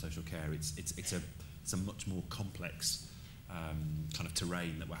of Health and Social Care. It's a much more complex kind of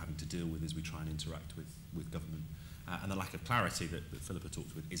terrain that we're having to deal with as we try and interact with government. And the lack of clarity that Philippa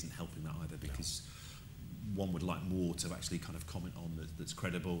talked with isn't helping that either, because one would like more to actually kind of comment on that's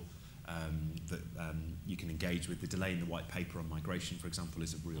credible, that you can engage with. The delay in the white paper on migration, for example,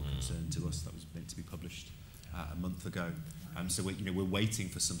 is a real concern to us. That was meant to be published a month ago. So we're waiting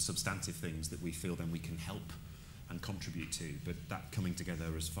for some substantive things that we feel then we can help and contribute to. But that coming together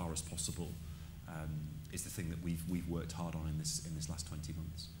as far as possible is the thing that we've worked hard on in this last 20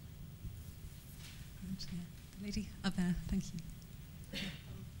 months. Yeah. The lady up there, thank you.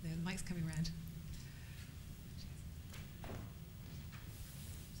 The mic's coming round.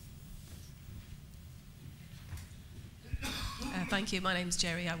 Thank you. My name's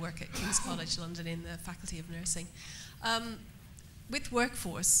Jerry. I work at King's College London in the Faculty of Nursing. With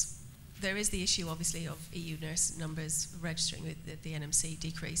workforce, there is the issue, obviously, of EU nurse numbers registering with the NMC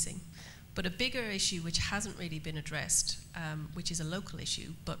decreasing. But a bigger issue which hasn't really been addressed, which is a local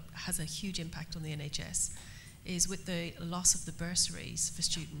issue but has a huge impact on the NHS, is with the loss of the bursaries for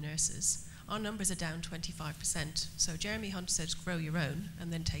student nurses. Our numbers are down 25%. So Jeremy Hunt says grow your own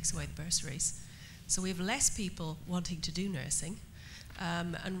and then takes away the bursaries. So we have less people wanting to do nursing.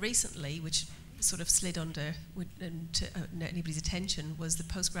 And recently, which sort of slid under to anybody's attention, was the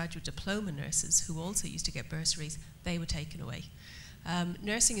postgraduate diploma nurses who also used to get bursaries. They were taken away.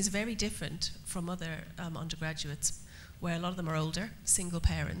 Nursing is very different from other undergraduates, where a lot of them are older, single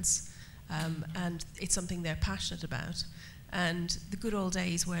parents, and it's something they're passionate about. And the good old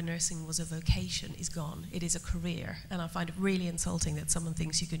days where nursing was a vocation is gone. It is a career, and I find it really insulting that someone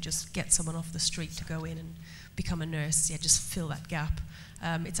thinks you can just get someone off the street to go in and become a nurse, just fill that gap.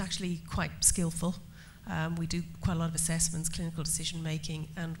 It's actually quite skillful. We do quite a lot of assessments, clinical decision making,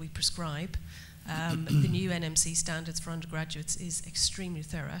 and we prescribe. The new NMC standards for undergraduates is extremely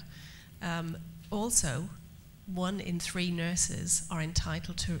thorough. Also, 1 in 3 nurses are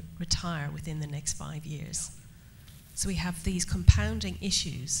entitled to retire within the next 5 years. So we have these compounding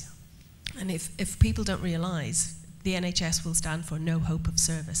issues. And if people don't realise, the NHS will stand for no hope of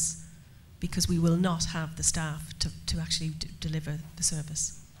service, because we will not have the staff to actually deliver the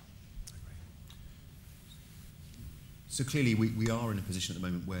service. So clearly we are in a position at the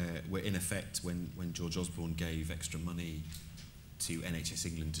moment where in effect, when George Osborne gave extra money to NHS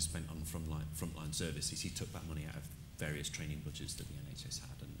England to spend on frontline services, he took that money out of various training budgets that the NHS had,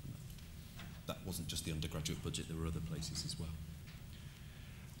 and that wasn't just the undergraduate budget, there were other places as well.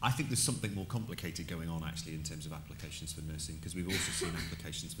 I think there's something more complicated going on actually in terms of applications for nursing, because we've also seen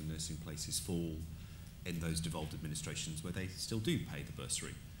applications for nursing places fall in those devolved administrations where they still do pay the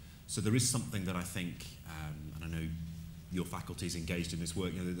bursary. So there is something that I think, and I know your faculty is engaged in this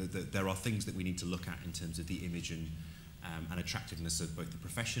work, you know, there are things that we need to look at in terms of the image and attractiveness of both the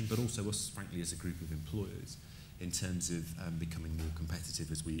profession, but also us, frankly, as a group of employers, in terms of becoming more competitive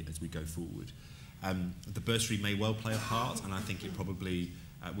as we go forward. The bursary may well play a part, and I think it probably,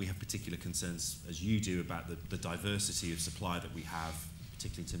 we have particular concerns, as you do, about the diversity of supply that we have,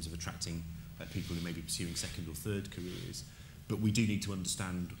 particularly in terms of attracting people who may be pursuing second or third careers. But we do need to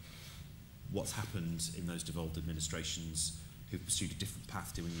understand what's happened in those devolved administrations who've pursued a different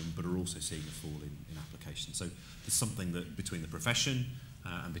path doing them, but are also seeing a fall in applications. So there's something that between the profession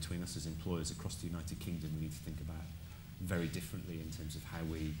and between us as employers across the United Kingdom we need to think about very differently in terms of how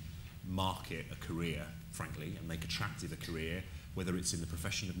we market a career, frankly, and make attractive a career, whether it's in the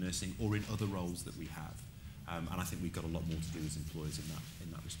profession of nursing or in other roles that we have. And I think we've got a lot more to do as employers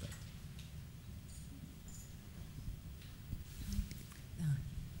in that respect.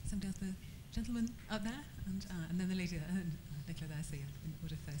 Somebody else, the gentleman up there, and then the lady, Nicola there, so yeah, in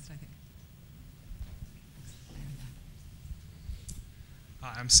order first, I think.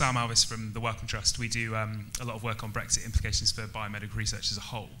 Hi, I'm Sam Alvis from the Wellcome Trust. We do a lot of work on Brexit implications for biomedical research as a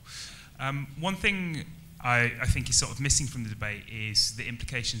whole. One thing I think is sort of missing from the debate is the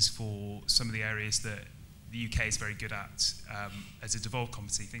implications for some of the areas that the UK is very good at as a devolved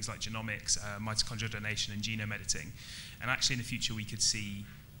competency, things like genomics, mitochondrial donation and genome editing. And actually in the future we could see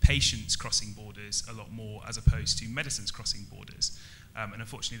patients crossing borders a lot more as opposed to medicines crossing borders. And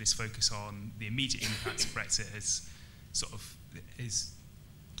unfortunately this focus on the immediate impacts of Brexit has sort of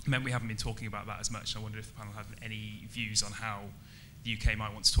meant we haven't been talking about that as much. I wonder if the panel had any views on how the UK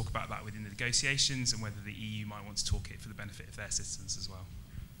might want to talk about that within the negotiations and whether the EU might want to talk it for the benefit of their citizens as well.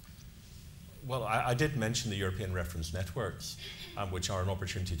 Well, I did mention the European reference networks, which are an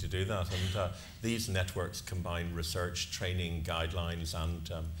opportunity to do that. And these networks combine research, training, guidelines,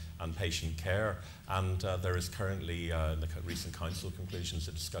 and patient care. And there is currently, in the recent council conclusions,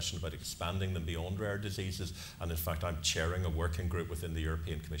 a discussion about expanding them beyond rare diseases. And in fact, I'm chairing a working group within the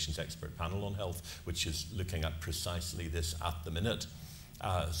European Commission's expert panel on health, which is looking at precisely this at the minute.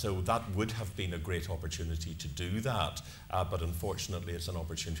 So that would have been a great opportunity to do that, but unfortunately it's an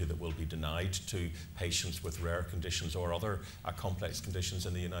opportunity that will be denied to patients with rare conditions or other complex conditions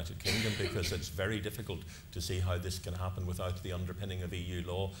in the United Kingdom, because it's very difficult to see how this can happen without the underpinning of EU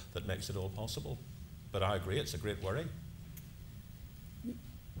law that makes it all possible. But I agree, it's a great worry.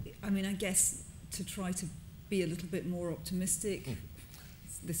 I mean, I guess to try to be a little bit more optimistic,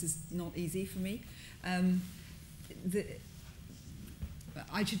 this is not easy for me.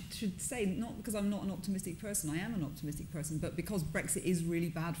 I should say, not because I'm not an optimistic person, I am an optimistic person, but because Brexit is really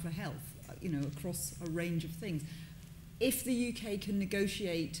bad for health, you know, across a range of things. If the UK can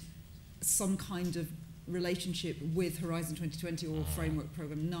negotiate some kind of relationship with Horizon 2020 or Framework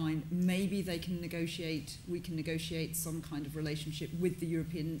Programme 9, maybe we can negotiate some kind of relationship with the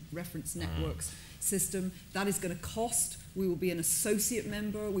European reference networks system. That is going to cost. We will be an associate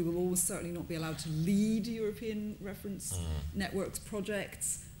member. We will almost certainly not be allowed to lead European reference networks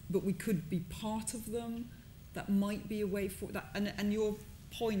projects, but we could be part of them. That might be a way forward. And your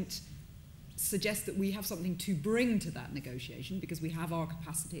point suggests that we have something to bring to that negotiation because we have our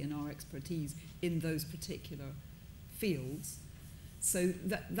capacity and our expertise in those particular fields. So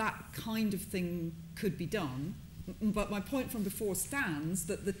that kind of thing could be done. But my point from before stands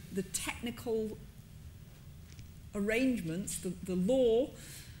that the technical arrangements, the law,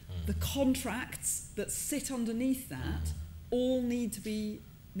 the contracts that sit underneath that all need to be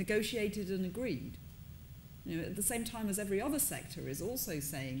negotiated and agreed. You know, at the same time as every other sector is also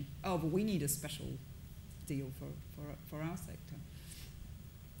saying, oh, but we need a special deal for our sector.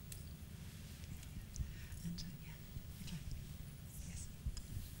 Yes.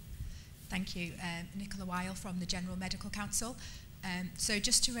 Thank you. Nicola Weil from the General Medical Council. So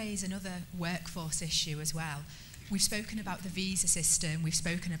just to raise another workforce issue as well, we've spoken about the visa system, we've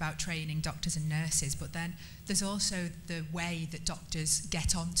spoken about training doctors and nurses, but then there's also the way that doctors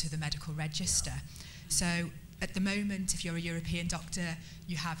get onto the medical register. So at the moment, if you're a European doctor,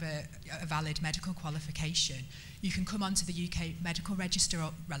 you have a valid medical qualification. You can come onto the UK medical register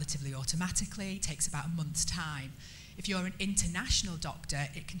relatively automatically. It takes about a month's time. If you're an international doctor,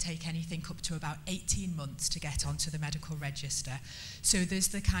 it can take anything up to about 18 months to get onto the medical register. So there's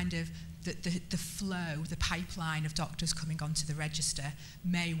the kind of the flow, the pipeline of doctors coming onto the register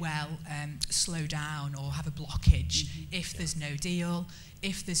may well slow down or have a blockage if there's no deal,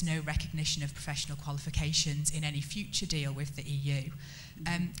 if there's no recognition of professional qualifications in any future deal with the EU.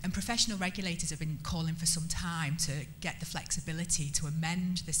 And professional regulators have been calling for some time to get the flexibility to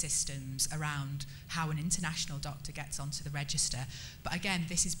amend the systems around how an international doctor gets onto the register. But again,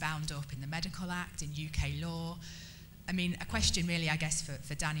 this is bound up in the Medical Act, in UK law. I mean, a question really, I guess,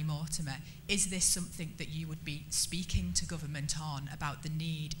 for Danny Mortimer, is this something that you would be speaking to government on about the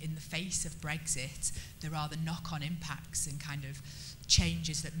need in the face of Brexit? There are the knock-on impacts and kind of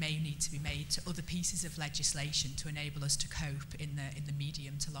changes that may need to be made to other pieces of legislation to enable us to cope in the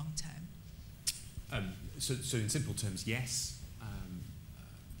medium to long term? So in simple terms, yes.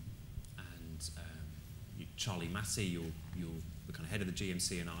 Charlie Massey, the kind of head of the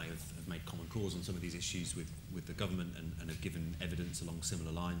GMC, and I have made common cause on some of these issues with the government and have given evidence along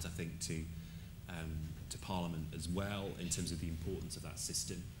similar lines, I think, to Parliament as well, in terms of the importance of that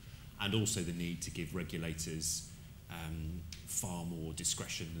system, and also the need to give regulators far more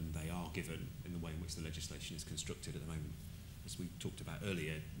discretion than they are given in the way in which the legislation is constructed at the moment. As we talked about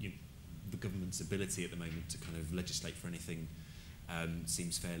earlier, the government's ability at the moment to kind of legislate for anything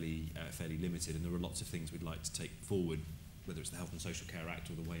seems fairly limited, and there are lots of things we'd like to take forward, whether it's the Health and Social Care Act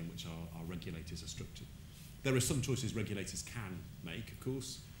or the way in which our regulators are structured. There are some choices regulators can make, of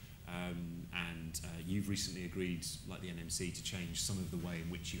course, and you've recently agreed, like the NMC, to change some of the way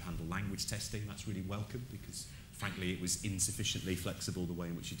in which you handle language testing. That's really welcome, because frankly it was insufficiently flexible the way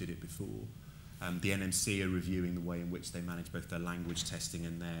in which you did it before. The NMC are reviewing the way in which they manage both their language testing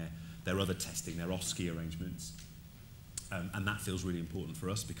and their other testing, their OSCE arrangements. And that feels really important for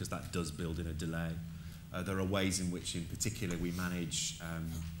us, because that does build in a delay. There are ways in which, in particular, we manage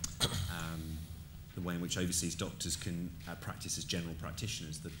the way in which overseas doctors can practice as general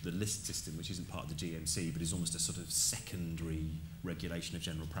practitioners. The list system, which isn't part of the GMC, but is almost a sort of secondary regulation of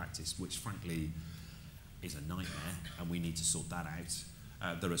general practice, which frankly is a nightmare, and we need to sort that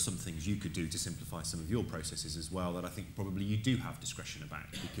out. There are some things you could do to simplify some of your processes as well that I think probably you do have discretion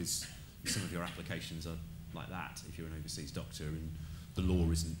about, because some of your applications are like that if you're an overseas doctor, and the law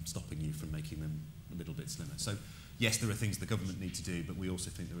isn't stopping you from making them a little bit slimmer. So yes, there are things the government need to do, but we also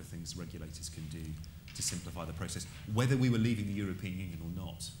think there are things regulators can do to simplify the process. Whether we were leaving the European Union or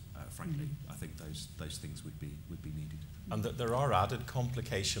not, frankly, I think those things would be needed. And there are added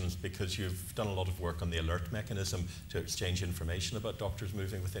complications, because you've done a lot of work on the alert mechanism to exchange information about doctors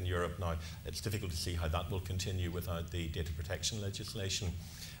moving within Europe now. It's difficult to see how that will continue without the data protection legislation.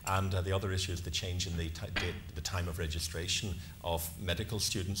 And the other issue is the change in the time of registration of medical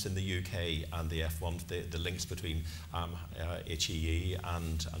students in the UK, and the F1, the links between HEE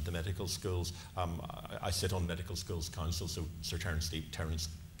and the medical schools. I sit on Medical Schools Council, so Sir Terence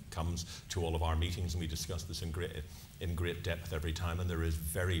comes to all of our meetings, and we discuss this in great depth every time, and there is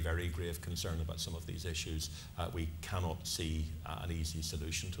very, very grave concern about some of these issues. We cannot see an easy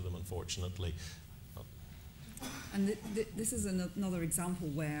solution to them, unfortunately. And this is another example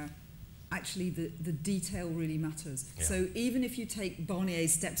where actually the detail really matters. Yeah. So even if you take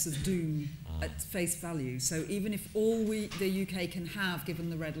Barnier's steps of doom at face value, so even if all the UK can have,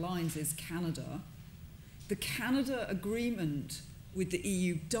 given the red lines, is Canada, the Canada agreement with the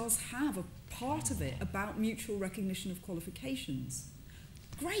EU does have a part of it about mutual recognition of qualifications.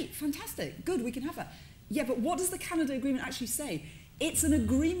 Great, fantastic, good, we can have that. Yeah, but what does the Canada agreement actually say? It's an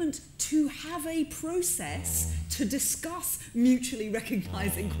agreement to have a process to discuss mutually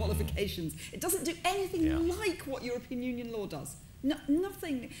recognising qualifications. It doesn't do anything like what European Union law does. No,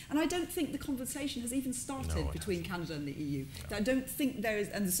 nothing. And I don't think the conversation has even started between Canada and the EU. No. I don't think there is,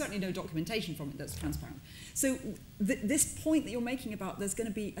 and there's certainly no documentation from it that's transparent. So this point that you're making about there's going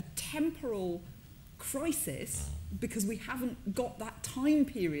to be a temporal crisis because we haven't got that time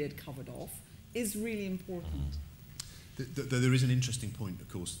period covered off is really important. There is an interesting point, of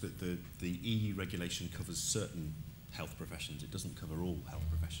course, that the EU regulation covers certain health professions. It doesn't cover all health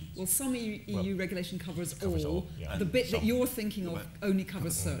professions. Well, some EU regulation covers all. Yeah. The bit that you're thinking of only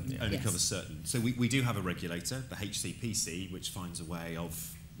covers certain. Only covers certain. So we do have a regulator, the HCPC, which finds a way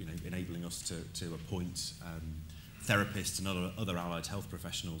of enabling us to appoint therapists and other allied health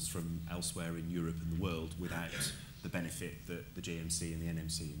professionals from elsewhere in Europe and the world without the benefit that the GMC and the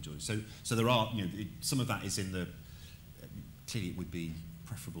NMC enjoy. So there are, some of that is in the. Clearly, it would be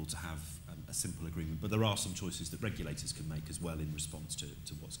preferable to have a simple agreement, but there are some choices that regulators can make as well in response to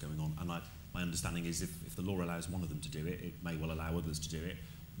what's going on. And my understanding is if the law allows one of them to do it, it may well allow others to do it,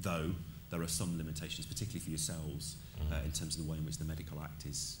 though there are some limitations, particularly for yourselves, in terms of the way in which the Medical Act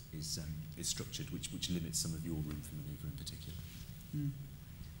is structured, which limits some of your room for manoeuvre in particular.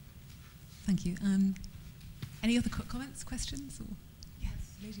 Thank you. Any other comments, questions? Or? Yes,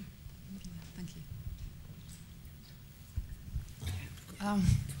 lady. Thank you.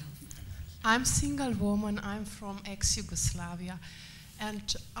 I'm single woman. I'm from ex-Yugoslavia,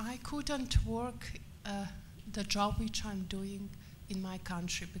 and I couldn't work the job which I'm doing in my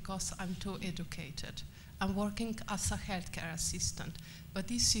country because I'm too educated. I'm working as a healthcare assistant, but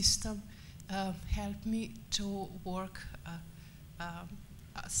this system helped me to work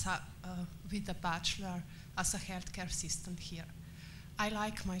with a bachelor as a healthcare assistant here. I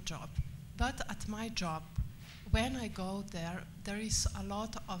like my job, but at my job, when I go there, there is a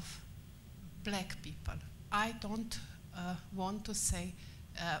lot of black people. I don't want to say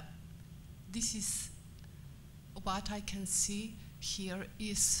this is what I can see here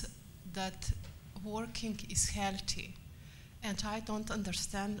is that working is healthy, and I don't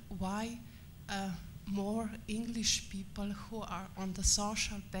understand why more English people who are on the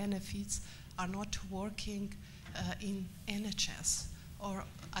social benefits are not working in NHS, or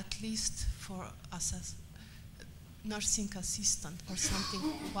at least for as a nursing assistant or something.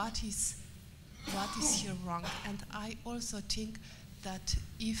 What is here wrong? And I also think that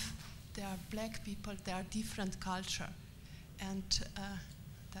if there are black people, there are different culture, and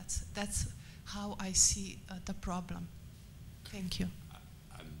that's how I see the problem. Thank you.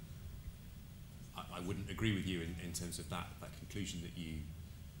 I wouldn't agree with you in terms of that conclusion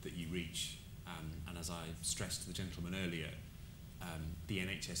that you reach. And as I stressed to the gentleman earlier, the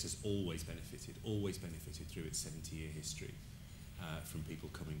NHS has always benefited through its 70-year history from people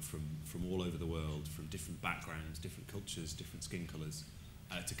coming from all over the world, from different backgrounds, different cultures, different skin colours,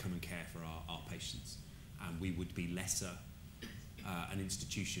 to come and care for our patients. And we would be lesser an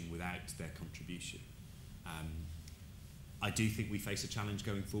institution without their contribution. I do think we face a challenge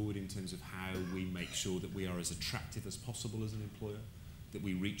going forward in terms of how we make sure that we are as attractive as possible as an employer, that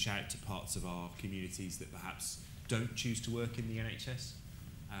we reach out to parts of our communities that perhaps don't choose to work in the NHS.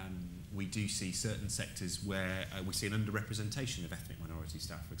 We do see certain sectors where we see an underrepresentation of ethnic minority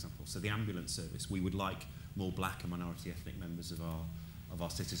staff, for example. So the ambulance service, we would like more black and minority ethnic members of our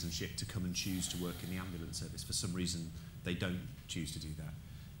citizenship to come and choose to work in the ambulance service. For some reason, they don't choose to do that.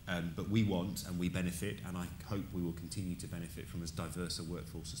 But we want and we benefit, and I hope we will continue to benefit from as diverse a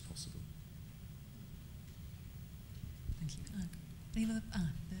workforce as possible. Thank you. Any other?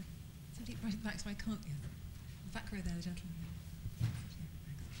 Somebody right at the back, so I can't. Yeah. The back row there, the gentleman.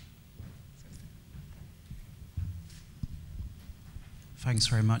 Thanks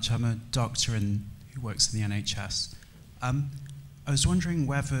very much. I'm a doctor who works in the NHS. I was wondering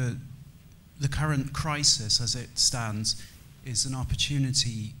whether the current crisis, as it stands, is an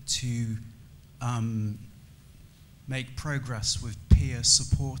opportunity to make progress with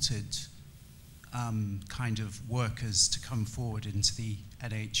peer-supported kind of workers to come forward into the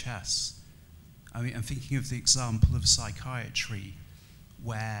NHS. I mean, I'm thinking of the example of psychiatry,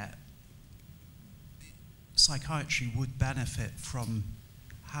 where psychiatry would benefit from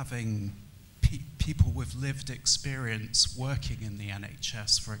having people with lived experience working in the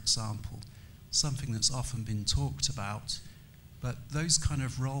NHS, for example, something that's often been talked about. But those kind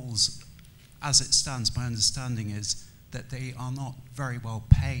of roles, as it stands, my understanding is that they are not very well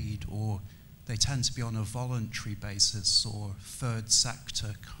paid, or they tend to be on a voluntary basis or third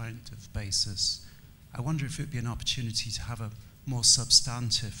sector kind of basis. I wonder if it would be an opportunity to have a more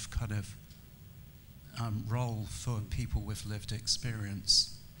substantive kind of role for people with lived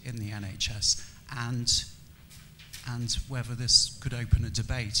experience in the NHS, and whether this could open a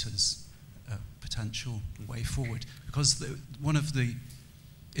debate as a potential way forward. Because one of the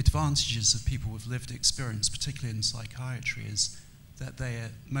advantages of people with lived experience, particularly in psychiatry, is that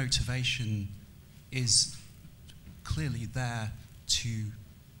their motivation is clearly there to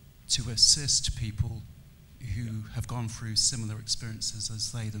assist people who have gone through similar experiences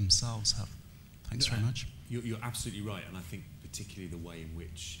as they themselves have. Thanks very much. You're absolutely right, and I think particularly the way in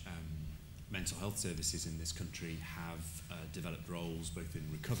which mental health services in this country have developed roles both in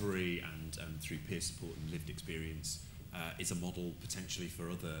recovery and through peer support and lived experience is a model potentially for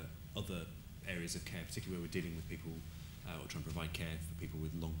other areas of care, particularly where we're dealing with people or trying to provide care for people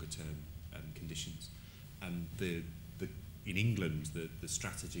with longer term conditions. In England, the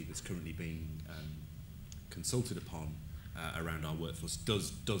strategy that's currently being consulted upon around our workforce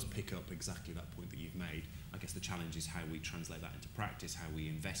does pick up exactly that point that you've made. I guess the challenge is how we translate that into practice, how we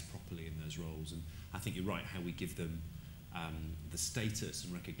invest properly in those roles, and I think you're right, how we give them the status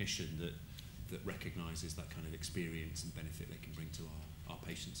and recognition that recognises that kind of experience and benefit they can bring to our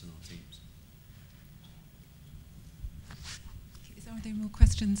patients and our teams. Are there more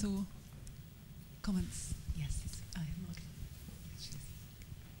questions or comments? Yes, Margaret.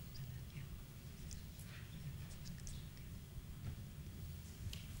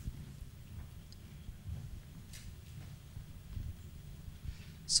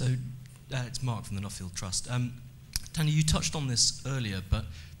 So it's Mark from the Nuffield Trust. Tanny, you touched on this earlier, but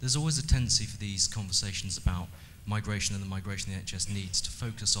there's always a tendency for these conversations about migration and the migration the NHS needs to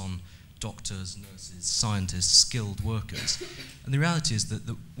focus on doctors, nurses, scientists, skilled workers. And the reality is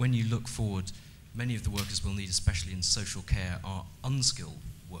that when you look forward, many of the workers we'll need, especially in social care, are unskilled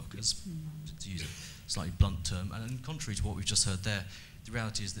workers, to use a slightly blunt term. And contrary to what we've just heard there, the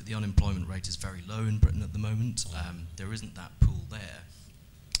reality is that the unemployment rate is very low in Britain at the moment. There isn't that pool there.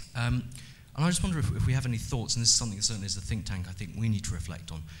 And I just wonder if we have any thoughts, and this is something that certainly as a think tank I think we need to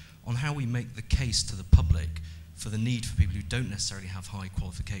reflect on how we make the case to the public for the need for people who don't necessarily have high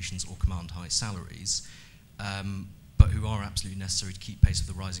qualifications or command high salaries, but who are absolutely necessary to keep pace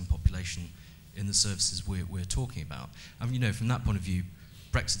with the rising population in the services we're talking about. I mean, you know, from that point of view,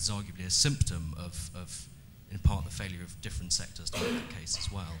 Brexit is arguably a symptom of in part, the failure of different sectors to make that case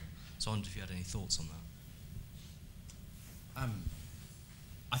as well. So I wonder if you had any thoughts on that.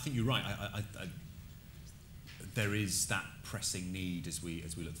 I think you're right. There is that pressing need as we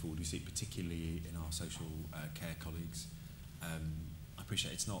look forward. We see it particularly in our social care colleagues. I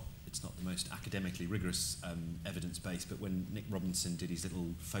appreciate it's not the most academically rigorous evidence base, but when Nick Robinson did his little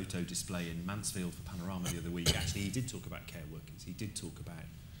photo display in Mansfield for Panorama the other week, actually he did talk about care workers. He did talk about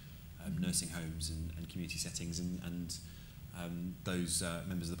nursing homes and community settings, and those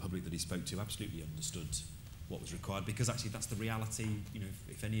members of the public that he spoke to absolutely understood what was required, because actually that's the reality. You know,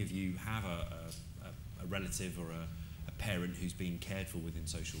 if any of you have a relative or a parent who's being cared for within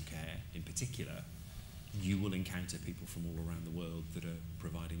social care in particular, you will encounter people from all around the world that are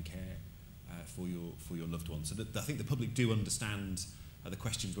providing care for your loved ones. So I think the public do understand the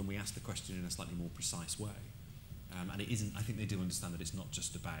questions when we ask the question in a slightly more precise way. And it isn't, I think they do understand that it's not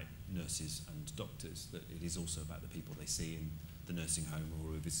just about nurses and doctors, that it is also about the people they see in the nursing home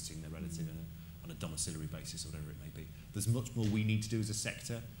or who are visiting their relative on a domiciliary basis or whatever it may be. There's much more we need to do as a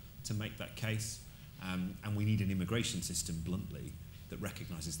sector to make that case, and we need an immigration system, bluntly, that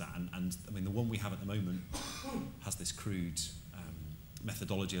recognises that. And I mean, the one we have at the moment has this crude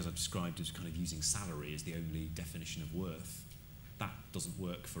methodology, as I've described, as kind of using salary as the only definition of worth. That doesn't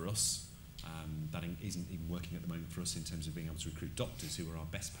work for us. That isn't even working at the moment for us in terms of being able to recruit doctors, who are our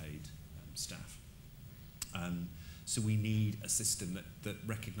best paid staff. So we need a system that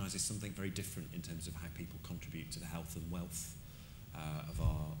recognises something very different in terms of how people contribute to the health and wealth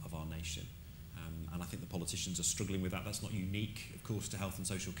of our nation. And I think the politicians are struggling with that. That's not unique, of course, to health and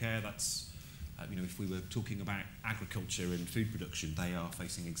social care. That's, you know, if we were talking about agriculture and food production, they are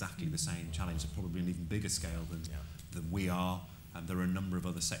facing exactly the same challenge, probably an even bigger scale than we are. And there are a number of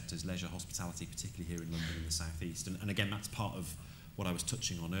other sectors, leisure, hospitality, particularly here in London and the South East. And again, that's part of what I was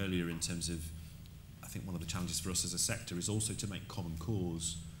touching on earlier in terms of, I think one of the challenges for us as a sector is also to make common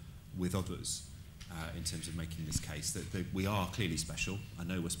cause with others in terms of making this case. That we are clearly special. I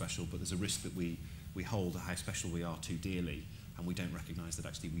know we're special, but there's a risk that we hold how special we are too dearly, and we don't recognise that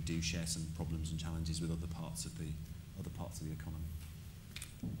actually we do share some problems and challenges with other parts of the economy.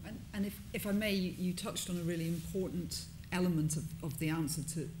 And if I may, you touched on a really important element of the answer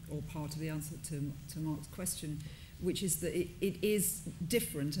to, or part of the answer to Mark's question, which is that it is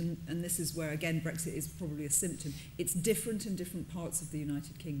different, and this is where, again, Brexit is probably a symptom. It's different in different parts of the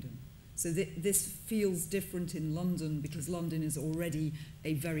United Kingdom. So this feels different in London because London is already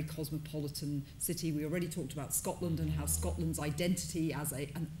a very cosmopolitan city. We already talked about Scotland and how Scotland's identity as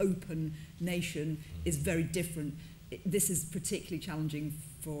an open nation is very different. This is particularly challenging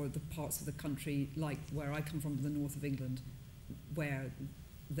for the parts of the country, like where I come from, the north of England, where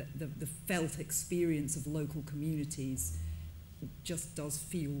the felt experience of local communities just does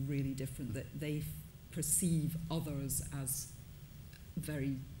feel really different, that they perceive others as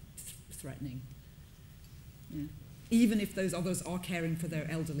very threatening. Yeah. Even if those others are caring for their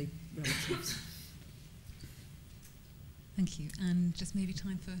elderly relatives. Thank you. And just maybe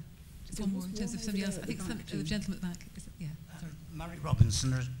time for just one more in terms of somebody else. I think the gentleman at the back. Murray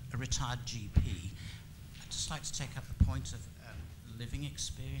Robinson, a retired GP. I'd just like to take up the point of living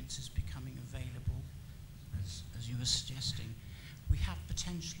experiences becoming available, as you were suggesting. We have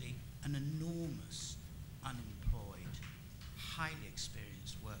potentially an enormous unemployed, highly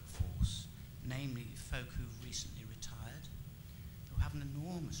experienced workforce, namely folk who've recently retired, who have an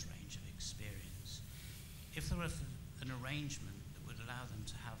enormous range of experience. If there were an arrangement that would allow them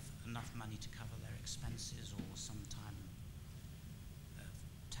to have enough money to cover their expenses or some time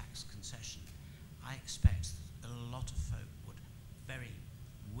concession, I expect that a lot of folk would very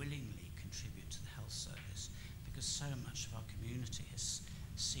willingly contribute to the health service, because so much of our community has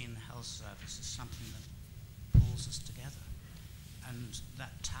seen the health service as something that pulls us together, and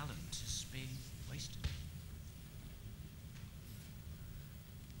that talent is being wasted.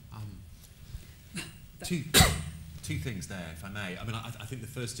 Two things there, if I may. I mean, I think the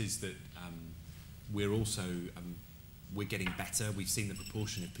first is that we're also we're getting better. We've seen the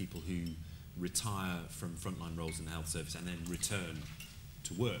proportion of people who retire from frontline roles in the health service and then return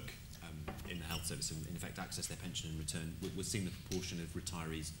to work in the health service and in effect access their pension and return. We're seeing the proportion of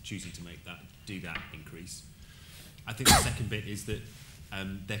retirees choosing to do that increase. I think the second bit is that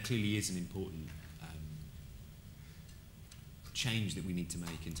there clearly is an important change that we need to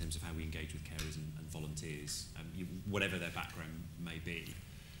make in terms of how we engage with carers and volunteers, whatever their background may be.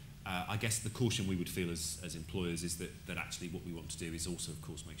 I guess the caution we would feel as employers is that actually what we want to do is also, of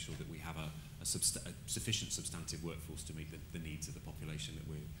course, make sure that we have a sufficient substantive workforce to meet the needs of the population that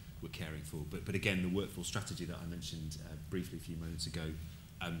we're caring for. But again, the workforce strategy that I mentioned briefly a few moments ago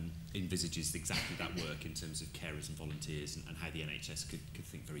envisages exactly that work in terms of carers and volunteers and how the NHS could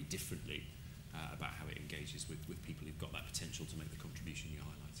think very differently about how it engages with people who've got that potential to make the contribution you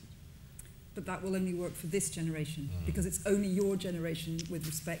highlighted. But that will only work for this generation, because it's only your generation, with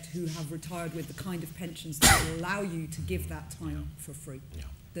respect, who have retired with the kind of pensions that will allow you to give that time for free. Yeah,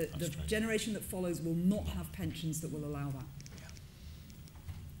 the generation that follows will not have pensions that will allow that.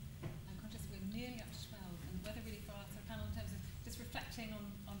 I'm conscious we're nearly up to 12, and whether really for our panel in terms of just reflecting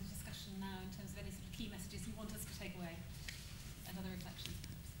on the discussion now in terms of any sort of key messages you want us to take away, and other reflections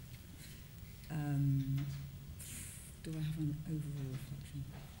perhaps. Do I have an overall reflection?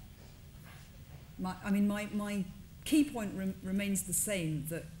 My key point remains the same,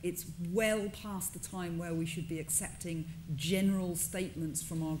 that it's well past the time where we should be accepting general statements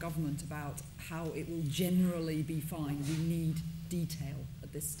from our government about how it will generally be fine. We need detail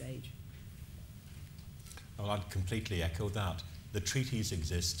at this stage. Well, I'd completely echo that. The treaties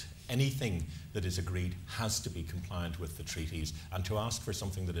exist. Anything that is agreed has to be compliant with the treaties, and to ask for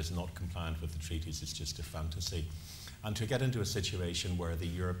something that is not compliant with the treaties is just a fantasy. And to get into a situation where the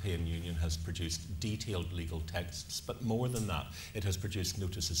European Union has produced detailed legal texts, but more than that, it has produced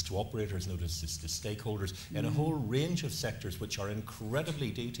notices to operators, notices to stakeholders in a whole range of sectors which are incredibly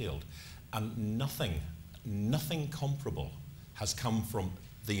detailed, and nothing comparable has come from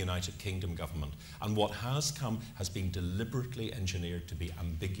the United Kingdom government. And what has come has been deliberately engineered to be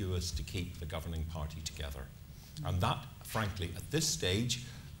ambiguous to keep the governing party together. And that, frankly, at this stage,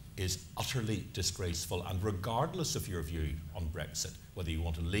 is utterly disgraceful. And regardless of your view on Brexit, whether you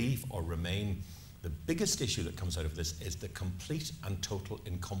want to leave or remain, the biggest issue that comes out of this is the complete and total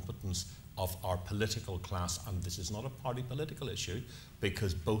incompetence of our political class. And this is not a party political issue,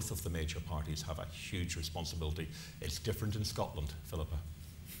 because both of the major parties have a huge responsibility. It's different in Scotland, Philippa.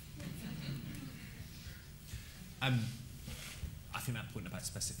 I think that point about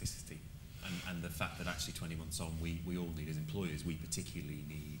specificity and the fact that actually 20 months on, we all need, as employers, we particularly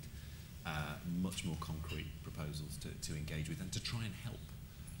need much more concrete proposals to engage with and to try and help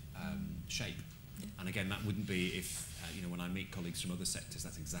shape. And again, that wouldn't be if, when I meet colleagues from other sectors,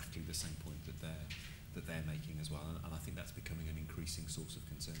 that's exactly the same point that they're making as well. And I think that's becoming an increasing source of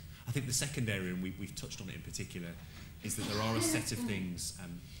concern. I think the second area, and we've touched on it in particular, is that there are a set of things,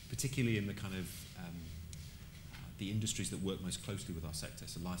 particularly in the kind of the industries that work most closely with our sector,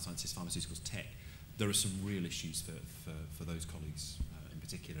 so life sciences, pharmaceuticals, tech, there are some real issues for those colleagues in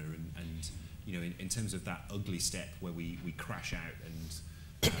particular. And in terms of that ugly step where we crash out,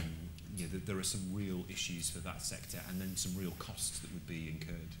 and there are some real issues for that sector, and then some real costs that would be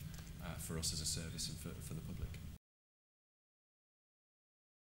incurred for us as a service and for the public.